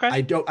 Okay.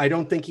 I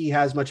don't think he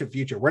has much of a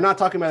future. We're not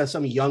talking about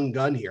some young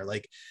gun here.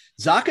 Like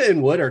Zacha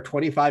and Wood are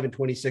 25 and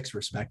 26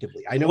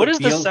 respectively. I know what is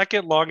the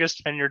second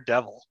longest tenured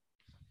Devil?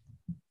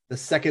 The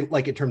second,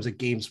 like in terms of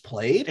games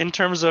played, in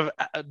terms of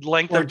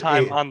length of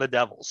time on the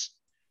Devils.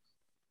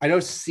 I know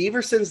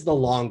Severson's the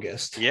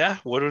longest. Yeah,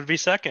 Wood would be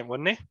second,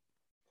 wouldn't he?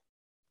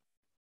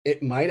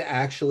 It might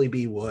actually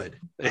be Wood.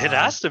 It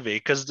has to be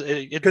because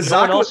no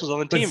one else was on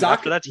the team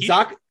after that.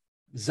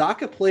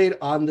 Zacha played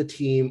on the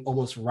team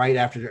almost right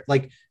after.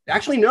 Like,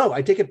 actually, no,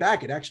 I take it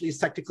back. It actually is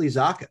technically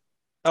Zacha.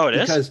 Oh, it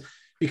is?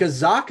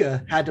 Because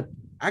Zacha had to.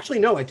 Actually,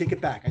 no, I take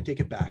it back.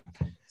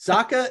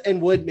 Zacha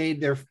and Wood made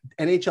their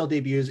NHL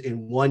debuts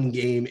in one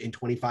game in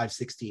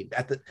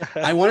 25-16.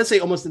 I want to say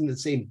almost in the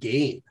same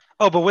game.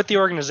 Oh, but with the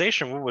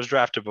organization, Wood was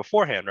drafted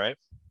beforehand, right?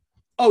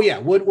 Oh yeah,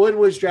 Wood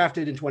was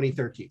drafted in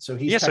 2013. So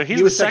he's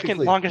the second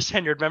longest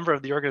tenured member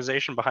of the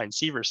organization behind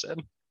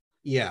Severson.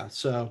 Yeah,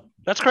 so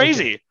that's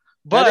crazy. Okay.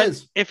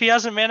 But if he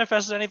hasn't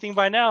manifested anything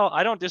by now,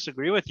 I don't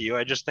disagree with you.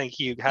 I just think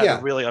he had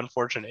a really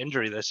unfortunate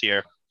injury this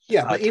year.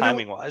 Yeah, but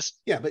timing wise.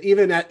 Yeah, but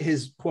even at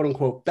his quote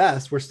unquote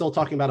best, we're still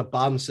talking about a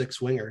bottom six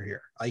winger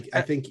here.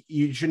 I think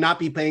you should not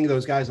be paying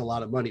those guys a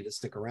lot of money to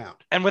stick around.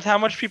 And with how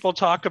much people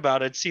talk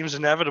about it, it seems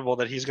inevitable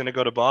that he's going to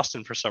go to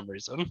Boston for some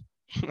reason.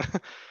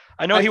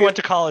 I know he went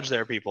to college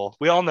there, people.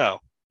 We all know.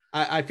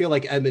 I feel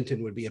like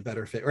Edmonton would be a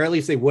better fit, or at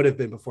least they would have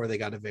been before they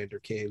got Evander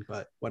Kane,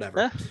 but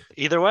whatever.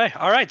 Either way.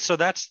 All right. So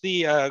that's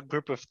the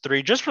group of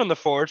three, just from the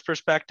forwards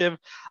perspective.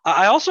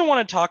 I also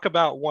want to talk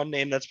about one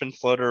name that's been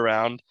floated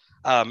around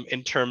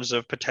in terms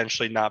of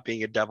potentially not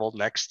being a Devil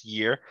next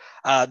year.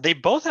 They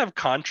both have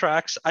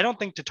contracts. I don't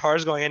think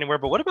Tatar's going anywhere,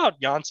 but what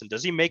about Johnson?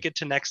 Does he make it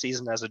to next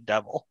season as a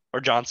Devil, or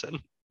Johnson?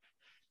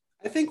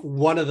 I think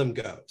one of them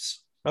goes.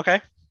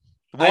 Okay.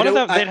 One of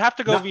them, they'd have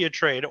to go via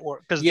trade, or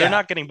because they're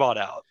not getting bought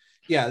out.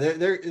 Yeah,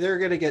 they're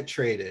going to get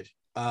traded.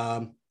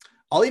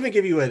 I'll even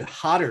give you a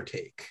hotter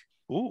take.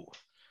 Ooh.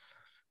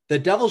 The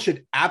Devils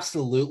should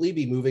absolutely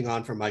be moving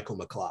on from Michael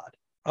McLeod.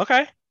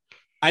 Okay.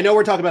 I know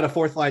we're talking about a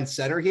fourth line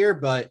center here,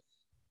 but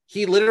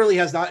he literally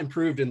has not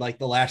improved in like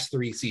the last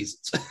 3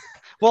 seasons.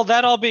 Well,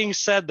 that all being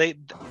said,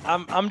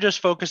 I'm just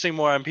focusing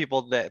more on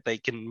people that they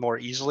can more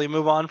easily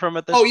move on from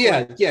at this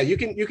point. Yeah. You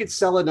can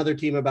sell another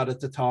team about a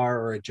Tatar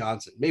or a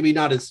Johnson. Maybe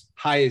not as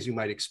high as you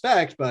might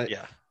expect, but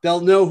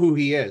they'll know who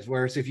he is.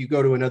 Whereas if you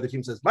go to another team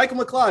and says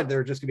Michael McLeod,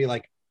 they're just gonna be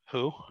like,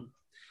 who?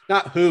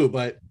 Not who,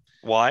 but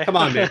why? Come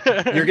on, man.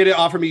 You're gonna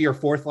offer me your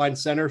fourth line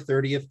center,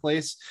 30th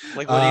place.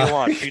 Like, what do you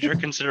want? Future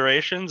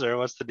considerations, or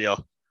what's the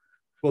deal?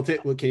 Well,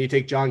 can you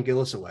take John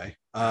Gillis away?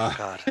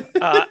 God.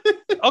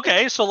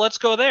 Okay, so let's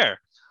go there.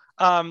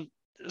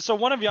 So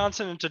one of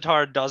Janssen and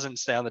Tatar doesn't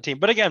stay on the team.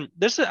 But again,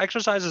 this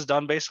exercise is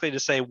done basically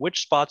to say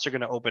which spots are going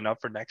to open up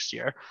for next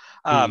year.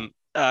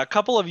 A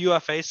couple of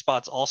UFA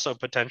spots also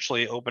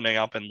potentially opening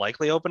up and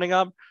likely opening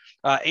up.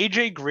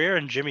 AJ Greer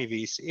and Jimmy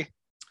Vesey.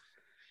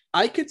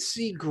 I could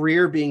see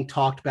Greer being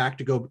talked back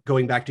to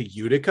going back to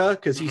Utica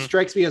because he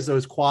strikes me as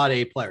those quad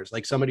A players,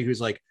 like somebody who's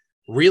like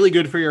really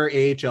good for your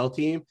AHL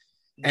team.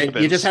 And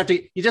you just have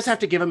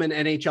to give him an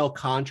NHL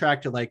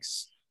contract to like,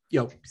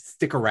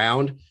 stick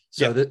around.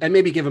 So that, and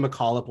maybe give him a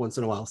call up once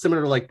in a while,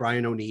 similar to like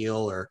Brian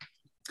O'Neill or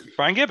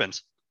Brian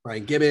Gibbons,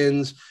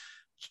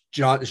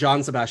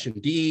 Jean-Sebastian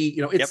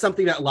D. It's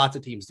something that lots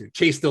of teams do.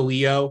 Chase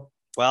DeLeo.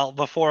 Well,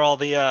 before all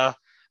the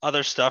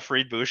other stuff,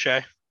 Reed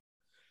Boucher.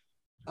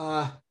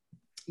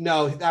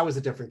 No, that was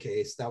a different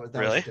case. That was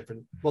really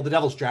different. Well, the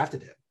Devils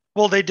drafted him.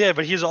 Well, they did,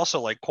 but he's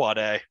also like quad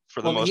A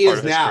for the most part. He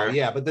is now,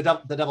 yeah. But the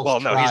Devils. Well,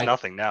 no, he's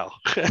nothing now.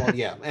 Well,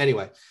 yeah.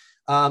 Anyway,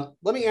 let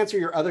me answer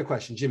your other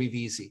question, Jimmy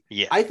Vesey.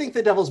 Yeah, I think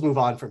the Devils move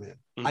on from him.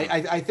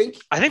 Mm-hmm. I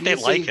think they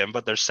like him,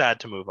 but they're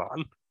sad to move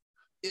on.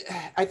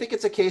 I think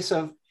it's a case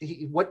of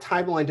what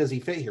timeline does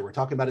he fit here? We're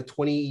talking about a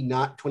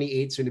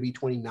 28, soon to be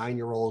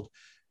 29-year-old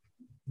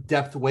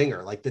depth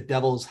winger. Like the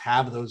Devils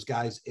have those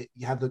guys.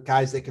 You have the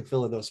guys that can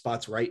fill in those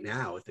spots right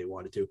now if they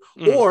wanted to,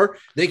 or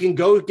they can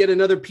go get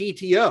another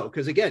PTO.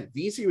 Because again,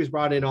 Vesey was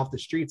brought in off the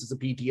streets as a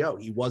PTO.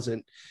 He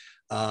wasn't,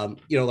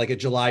 like a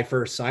July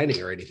 1st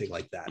signing or anything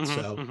like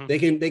that.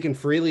 They can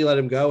freely let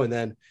him go. And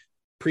then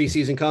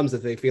preseason comes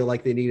if they feel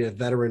like they need a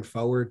veteran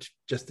forward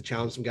just to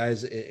challenge some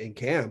guys in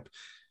camp.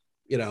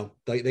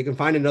 They can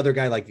find another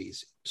guy like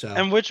Vesey. So,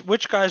 and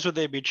which guys would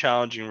they be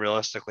challenging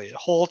realistically?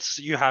 Holtz,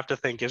 you have to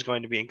think, is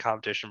going to be in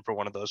competition for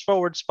one of those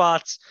forward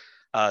spots.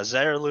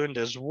 Zerlund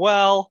as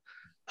well.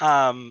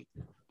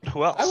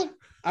 Who else?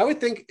 I would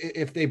think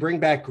if they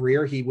bring back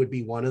Greer, he would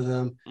be one of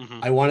them.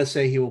 I want to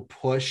say he will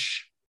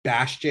push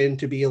Bastian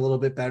to be a little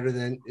bit better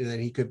than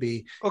he could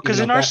be. Well, because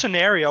in our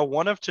scenario,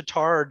 one of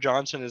Tatar or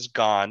Johnson is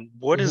gone.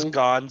 Wood is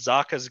gone.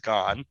 Zacha's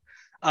gone.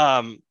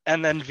 And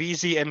then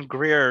Vesey and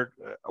Greer,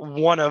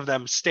 one of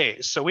them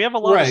stays. So we have a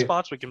lot of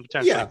spots we can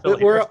potentially fill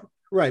here.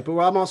 Right, but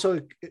I'm also,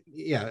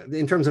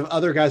 in terms of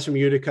other guys from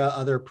Utica,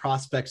 other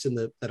prospects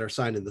that are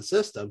signed in the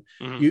system,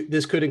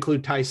 this could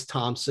include Tice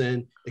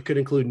Thompson. It could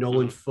include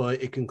Nolan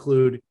Foote. It could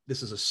include,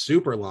 this is a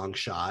super long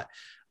shot,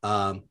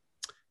 Brian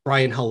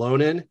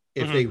Halonen.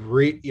 If they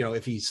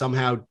if he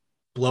somehow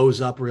blows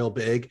up real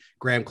big,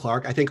 Graham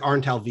Clark. I think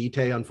Arntal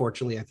Vitae,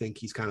 unfortunately, I think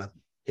he's kind of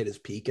hit his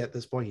peak at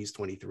this point. He's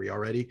 23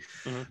 already.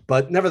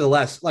 But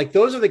nevertheless, like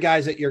those are the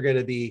guys that you're going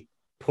to be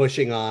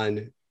pushing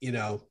on,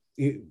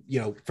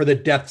 for the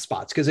depth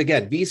spots. Because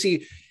again,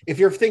 Vesey, if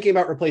you're thinking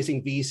about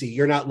replacing Vesey,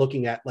 you're not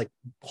looking at like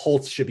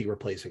Holtz should be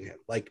replacing him.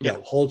 Like,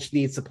 no, Holtz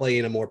needs to play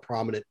in a more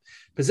prominent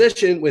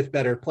position with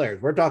better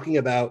players. We're talking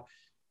about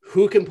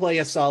who can play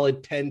a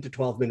solid 10 to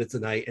 12 minutes a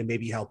night and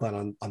maybe help out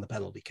on the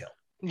penalty kill.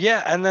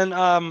 Yeah, and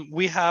then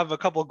we have a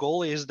couple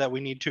goalies that we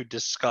need to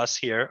discuss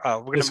here.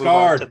 We're going to move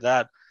on to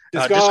that.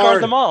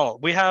 Discard them all.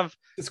 We have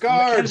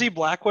Mackenzie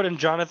Blackwood and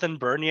Jonathan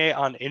Bernier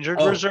on injured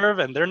reserve,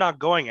 and they're not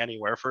going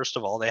anywhere. First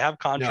of all, they have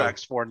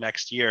contracts for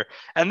next year,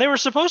 and they were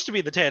supposed to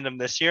be the tandem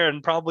this year,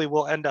 and probably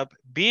will end up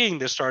being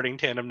the starting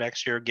tandem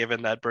next year,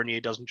 given that Bernier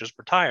doesn't just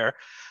retire.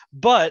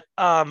 But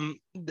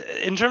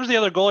in terms of the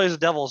other goalies the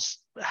Devils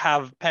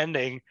have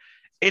pending,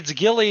 it's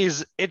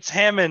Gillies, it's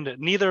Hammond.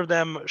 Neither of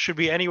them should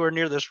be anywhere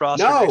near this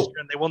roster next year,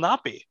 and they will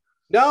not be.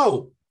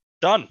 No.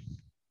 Done.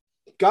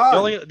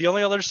 The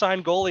only other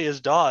signed goalie is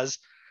Dawes,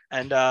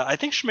 and I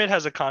think Schmidt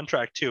has a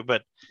contract too.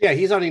 But yeah,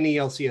 he's on an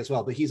ELC as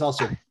well, but he's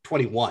also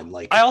 21.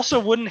 Like I also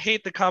wouldn't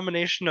hate the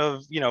combination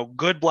of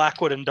good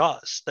Blackwood and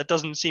Dawes. That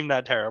doesn't seem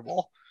that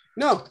terrible.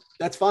 No,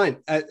 that's fine.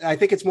 I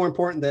think it's more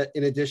important that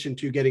in addition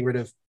to getting rid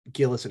of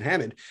Gillis and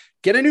Hammond,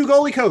 get a new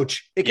goalie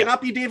coach. It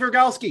cannot be Dave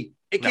Rogalski.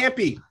 It can't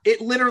be. It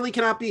literally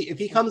cannot be. If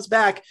he comes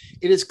back,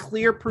 it is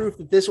clear proof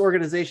that this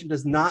organization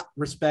does not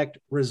respect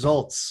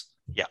results.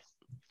 Yeah.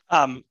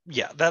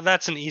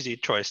 That's an easy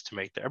choice to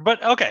make there.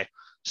 But okay,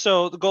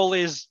 so the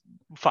goalie is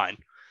fine.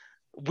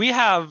 We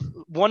have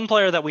one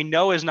player that we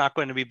know is not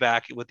going to be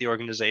back with the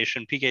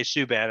organization, PK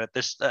Subban. At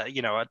this, at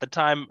the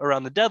time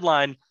around the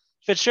deadline,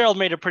 Fitzgerald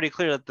made it pretty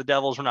clear that the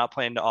Devils were not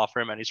planning to offer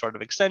him any sort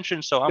of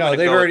extension. So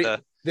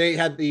they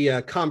had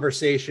the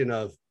conversation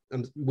of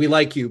we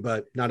like you,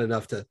 but not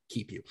enough to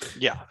keep you.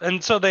 Yeah,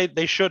 and so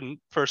they shouldn't.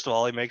 First of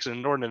all, he makes an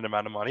inordinate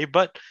amount of money,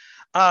 but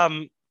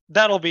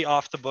that'll be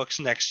off the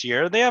books next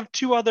year. They have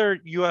two other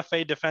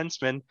UFA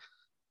defensemen.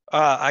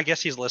 I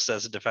guess he's listed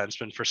as a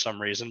defenseman for some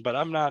reason, but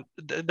I'm not.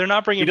 They're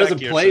not bringing. He doesn't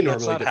back play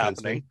normally. That's not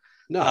happening.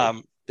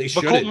 No, they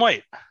should. But Colton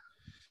White.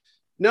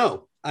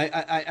 No, I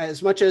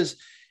as much as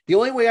the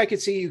only way I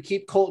could see you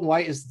keep Colton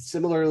White is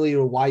similarly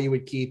to why you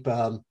would keep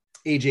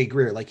AJ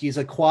Greer. Like he's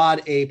a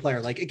quad A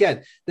player. Like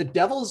again, the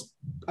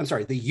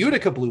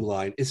Utica blue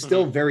line is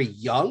still very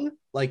young.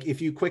 Like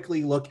if you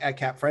quickly look at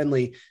Cap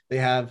Friendly, they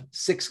have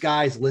 6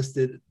 guys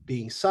listed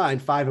being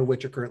signed, 5 of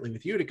which are currently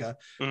with Utica.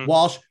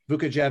 Walsh,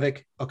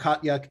 Vukojevic,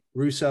 Okatyuk,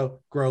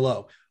 Russo,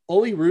 Grolo.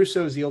 Only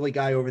Russo is the only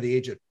guy over the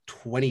age of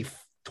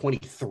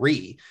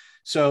 23.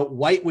 So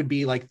White would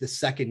be like the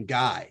second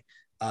guy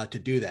to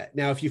do that.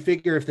 Now, if you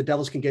figure if the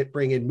Devils can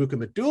bring in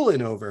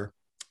Mukhamadullin over,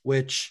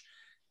 which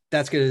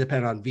that's going to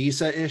depend on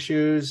visa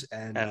issues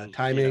and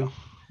timing.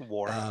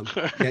 War.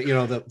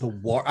 The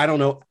war. I don't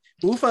know.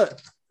 Ufa,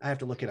 I have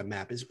to look at a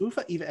map. Is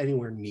Ufa even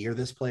anywhere near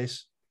this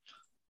place?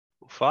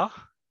 Ufa?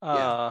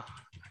 I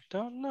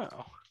don't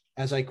know.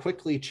 As I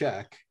quickly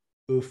check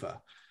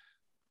Ufa,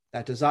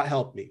 that does not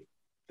help me.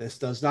 This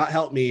does not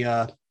help me,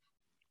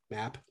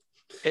 map.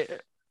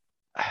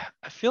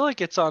 I feel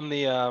like it's on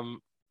the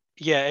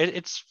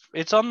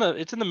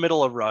it's in the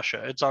middle of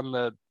Russia.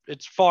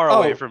 It's far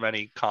away from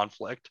any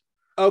conflict.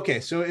 Okay,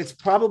 so it's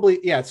probably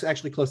it's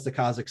actually close to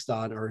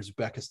Kazakhstan or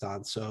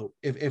Uzbekistan. So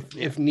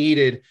if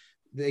needed,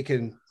 they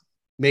can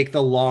make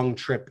the long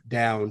trip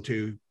down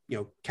to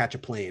catch a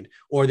plane,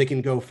 or they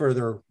can go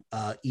further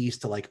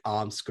east to like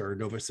Omsk or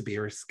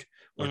Novosibirsk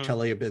or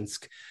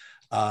Chelyabinsk.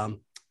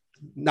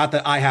 Not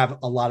that I have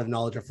a lot of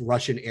knowledge of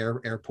Russian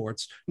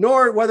airports,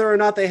 nor whether or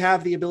not they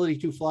have the ability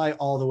to fly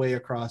all the way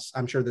across.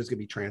 I'm sure there's going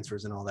to be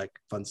transfers and all that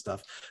fun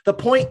stuff. The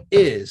point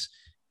is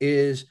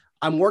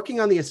I'm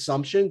working on the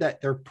assumption that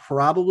they're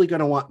probably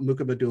going to want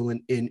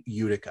Mukhamadullin in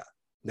Utica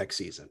next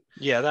season.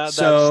 Yeah, that's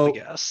the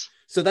guess.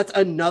 So that's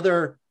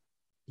another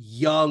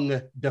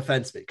young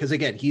defenseman, because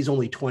again, he's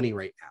only 20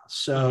 right now.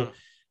 So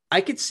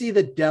I could see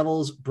the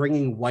Devils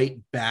bringing White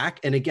back.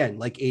 And again,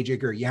 like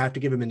AJ Greer, you have to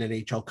give him an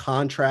NHL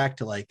contract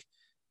to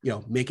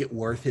make it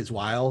worth his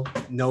while,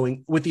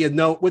 knowing with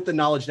the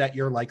knowledge that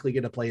you're likely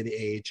going to play in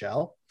the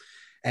AHL,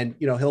 and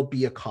he'll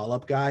be a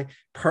call-up guy.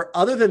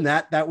 Other than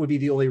that, that would be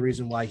the only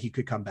reason why he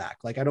could come back.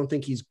 Like, I don't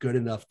think he's good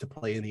enough to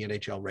play in the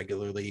NHL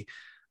regularly.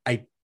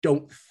 I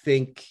don't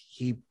think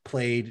he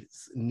played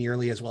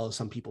nearly as well as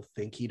some people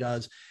think he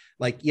does.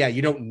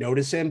 You don't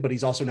notice him, but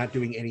he's also not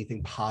doing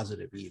anything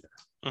positive either.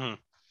 Mm-hmm.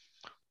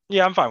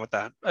 Yeah, I'm fine with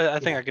that. I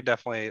think I could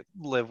definitely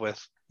live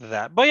with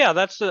that. But yeah,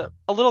 that's a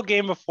little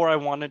game before I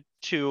wanted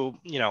to,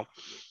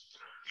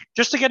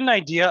 just to get an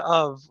idea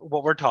of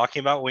what we're talking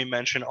about. We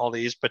mentioned all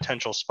these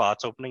potential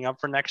spots opening up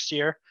for next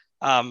year.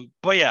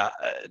 But yeah,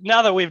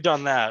 now that we've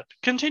done that,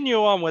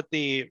 continue on with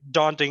the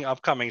daunting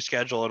upcoming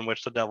schedule in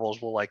which the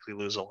Devils will likely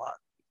lose a lot.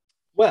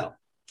 Well,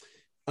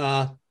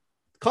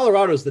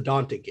 Colorado's the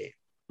daunting game.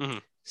 Mm-hmm.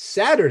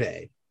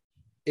 Saturday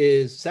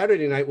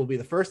night will be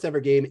the first ever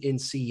game in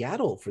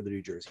Seattle for the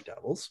New Jersey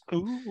Devils.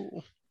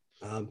 Ooh.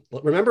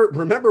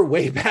 Remember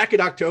way back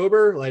in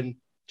October when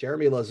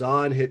Jeremy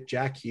Lauzon hit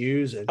Jack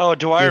Hughes? And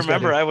do I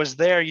remember? I was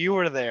there. You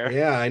were there.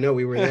 Yeah, I know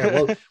we were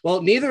there.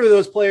 Well, neither of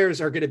those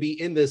players are going to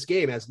be in this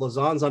game, as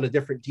Lauzon's on a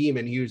different team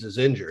and Hughes is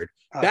injured.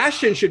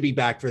 Bastion should be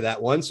back for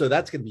that one, so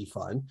that's going to be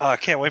fun. I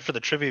can't wait for the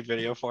tribute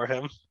video for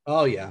him.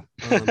 Oh yeah,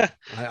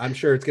 I'm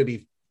sure it's going to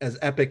be as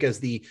epic as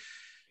the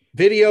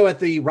video at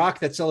the Rock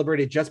that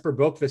celebrated Jesper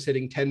Boqvist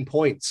hitting 10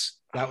 points.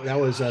 That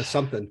was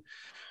something.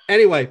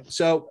 Anyway,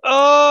 so.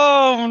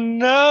 Oh,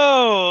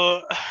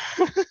 no.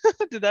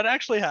 Did that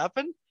actually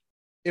happen?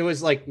 It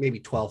was like maybe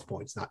 12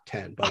 points, not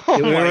 10.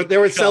 But they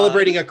were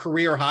celebrating a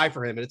career high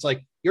for him. And it's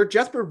like, you're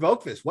Jesper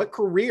Boqvist. What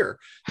career?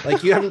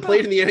 Like, you haven't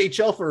played in the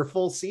NHL for a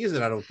full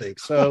season, I don't think.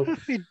 So. What are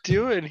we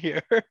doing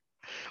here?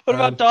 What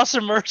about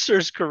Dawson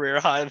Mercer's career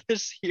high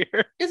this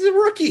year? He's a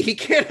rookie. He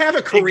can't have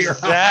a career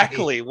high.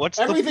 Exactly. What's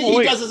everything the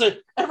point?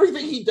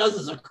 Everything he does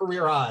is a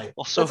career high.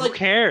 Well, so who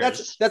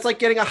cares? That's like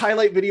getting a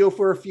highlight video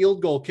for a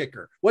field goal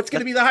kicker. What's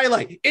going to be the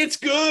highlight? It's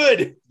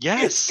good.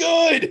 Yes. It's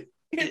good.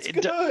 It's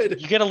good.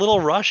 You get a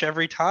little rush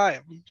every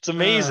time. It's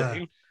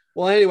amazing.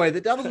 Well, anyway,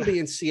 the Devils will be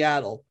in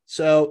Seattle.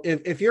 So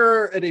if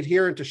you're an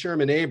adherent to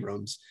Sherman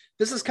Abrams,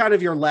 this is kind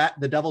of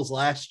the Devils'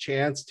 last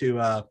chance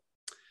to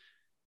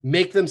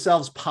make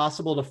themselves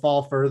possible to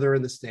fall further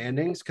in the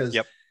standings, because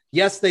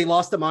yes, they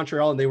lost to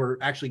Montreal and they were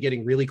actually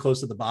getting really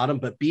close to the bottom,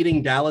 but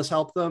beating Dallas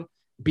helped them.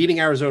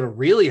 Beating Arizona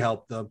really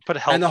helped them. But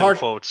help them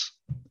quotes.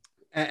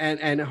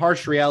 And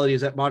harsh reality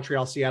is that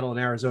Montreal, Seattle, and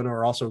Arizona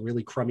are also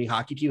really crummy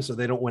hockey teams, so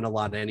they don't win a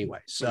lot anyway.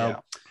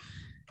 So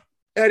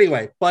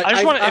anyway, but I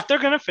just want if they're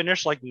going to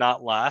finish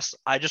not last,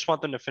 I just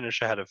want them to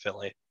finish ahead of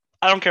Philly.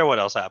 I don't care what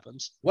else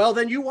happens. Well,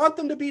 then you want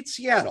them to beat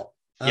Seattle.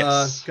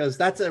 Yes, because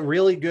that's a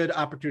really good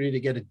opportunity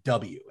to get a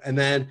W. And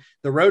then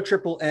the road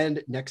trip will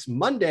end next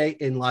Monday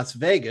in Las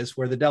Vegas,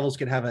 where the Devils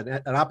can have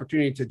an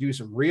opportunity to do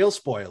some real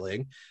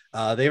spoiling.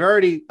 They've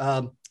already,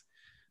 what's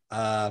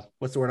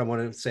the word I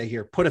want to say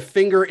here? Put a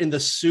finger in the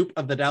soup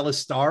of the Dallas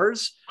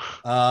Stars.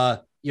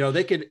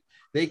 They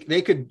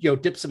could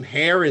dip some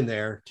hair in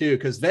there too,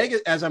 because Vegas,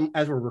 as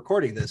we're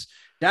recording this,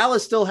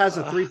 Dallas still has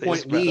a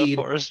 3-point lead.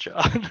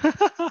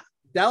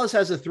 Dallas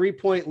has a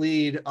 3-point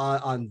lead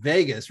on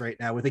Vegas right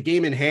now with a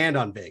game in hand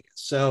on Vegas.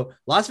 So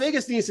Las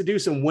Vegas needs to do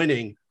some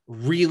winning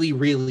really,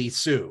 really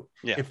soon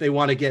if they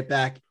want to get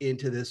back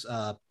into this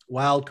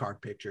wild card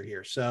picture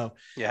here. So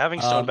having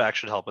Stone back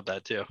should help with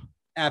that too.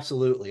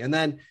 Absolutely. And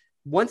then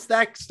once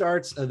that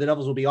starts, the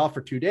Devils will be off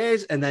for 2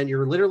 days, and then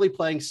you're literally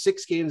playing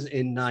 6 games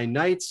in 9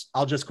 nights.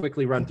 I'll just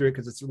quickly run through it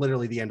because it's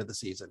literally the end of the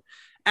season.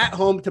 At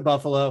home to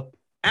Buffalo,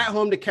 at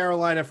home to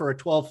Carolina for a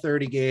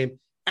 12:30 game,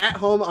 at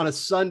home on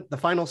the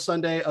final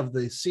Sunday of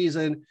the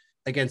season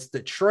against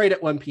Detroit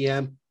at 1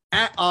 p.m.,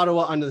 at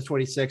Ottawa on the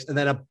 26th, and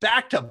then a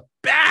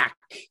back-to-back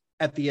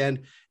at the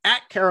end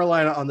at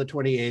Carolina on the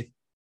 28th.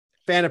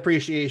 Fan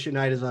Appreciation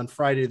Night is on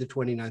Friday the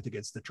 29th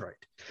against Detroit.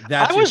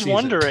 I was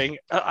wondering,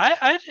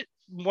 I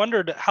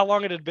wondered how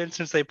long it had been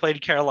since they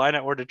played Carolina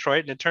or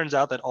Detroit, and it turns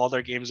out that all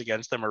their games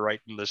against them are right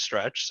in the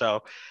stretch.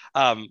 So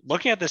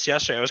looking at this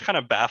yesterday, I was kind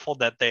of baffled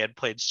that they had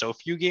played so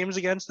few games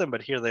against them,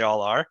 but here they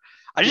all are.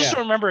 I just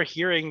don't remember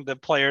hearing the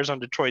players on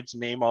Detroit's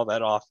name all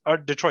that often, or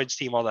Detroit's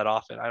team all that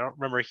often. I don't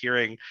remember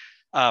hearing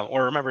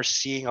or remember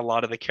seeing a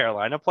lot of the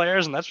Carolina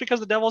players, and that's because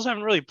the Devils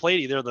haven't really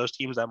played either of those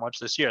teams that much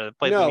this year. They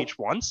played them each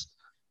once.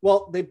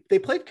 Well, they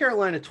played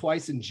Carolina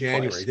twice in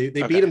January. They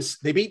beat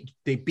them.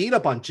 They beat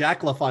up on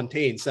Jack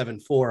LaFontaine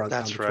 7-4 on the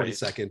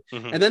 22nd,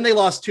 and then they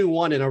lost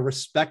 2-1 in a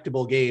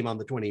respectable game on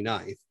the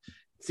 29th.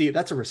 See,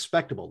 that's a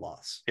respectable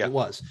loss. Yeah. It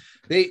was.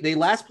 They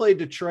last played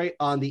Detroit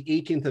on the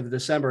 18th of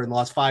December and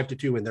lost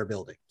 5-2 in their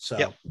building.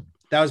 So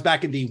that was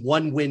back in the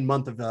 1-win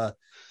month of the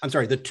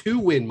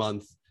 2-win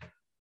month.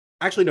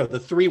 Actually, no, the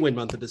 3-win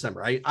month of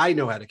December. I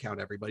know how to count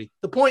everybody.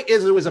 The point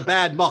is, it was a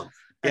bad month,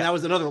 and that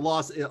was another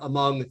loss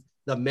among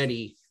the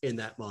many in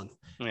that month.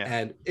 Yeah.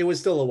 And it was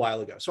still a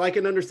while ago. So I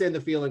can understand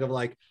the feeling of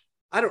like,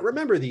 I don't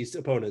remember these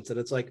opponents. And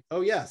it's like,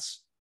 oh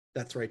yes,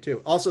 that's right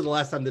too. Also, the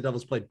last time the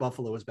Devils played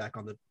Buffalo was back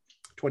on the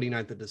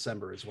 29th of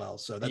December as well.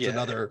 So that's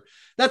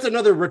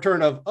another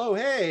return of, oh,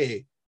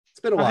 hey, it's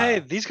been a while. Hey,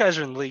 these guys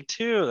are in the league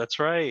too. That's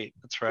right.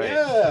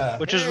 Yeah,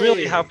 which is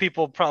really how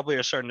people probably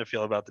are starting to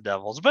feel about the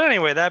Devils. But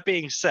anyway, that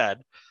being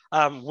said,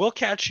 we'll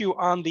catch you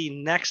on the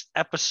next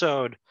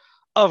episode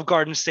of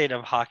Garden State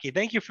of Hockey.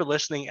 Thank you for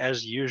listening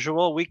as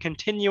usual. We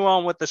continue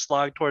on with the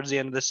slog towards the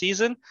end of the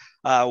season.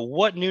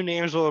 What new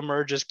names will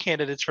emerge as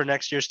candidates for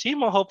next year's team?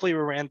 Well, hopefully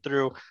we ran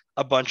through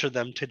a bunch of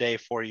them today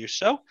for you.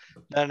 So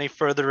without any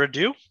further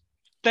ado,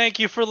 thank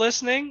you for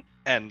listening,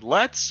 and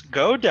let's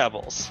go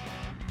Devils.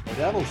 Go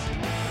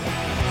Devils.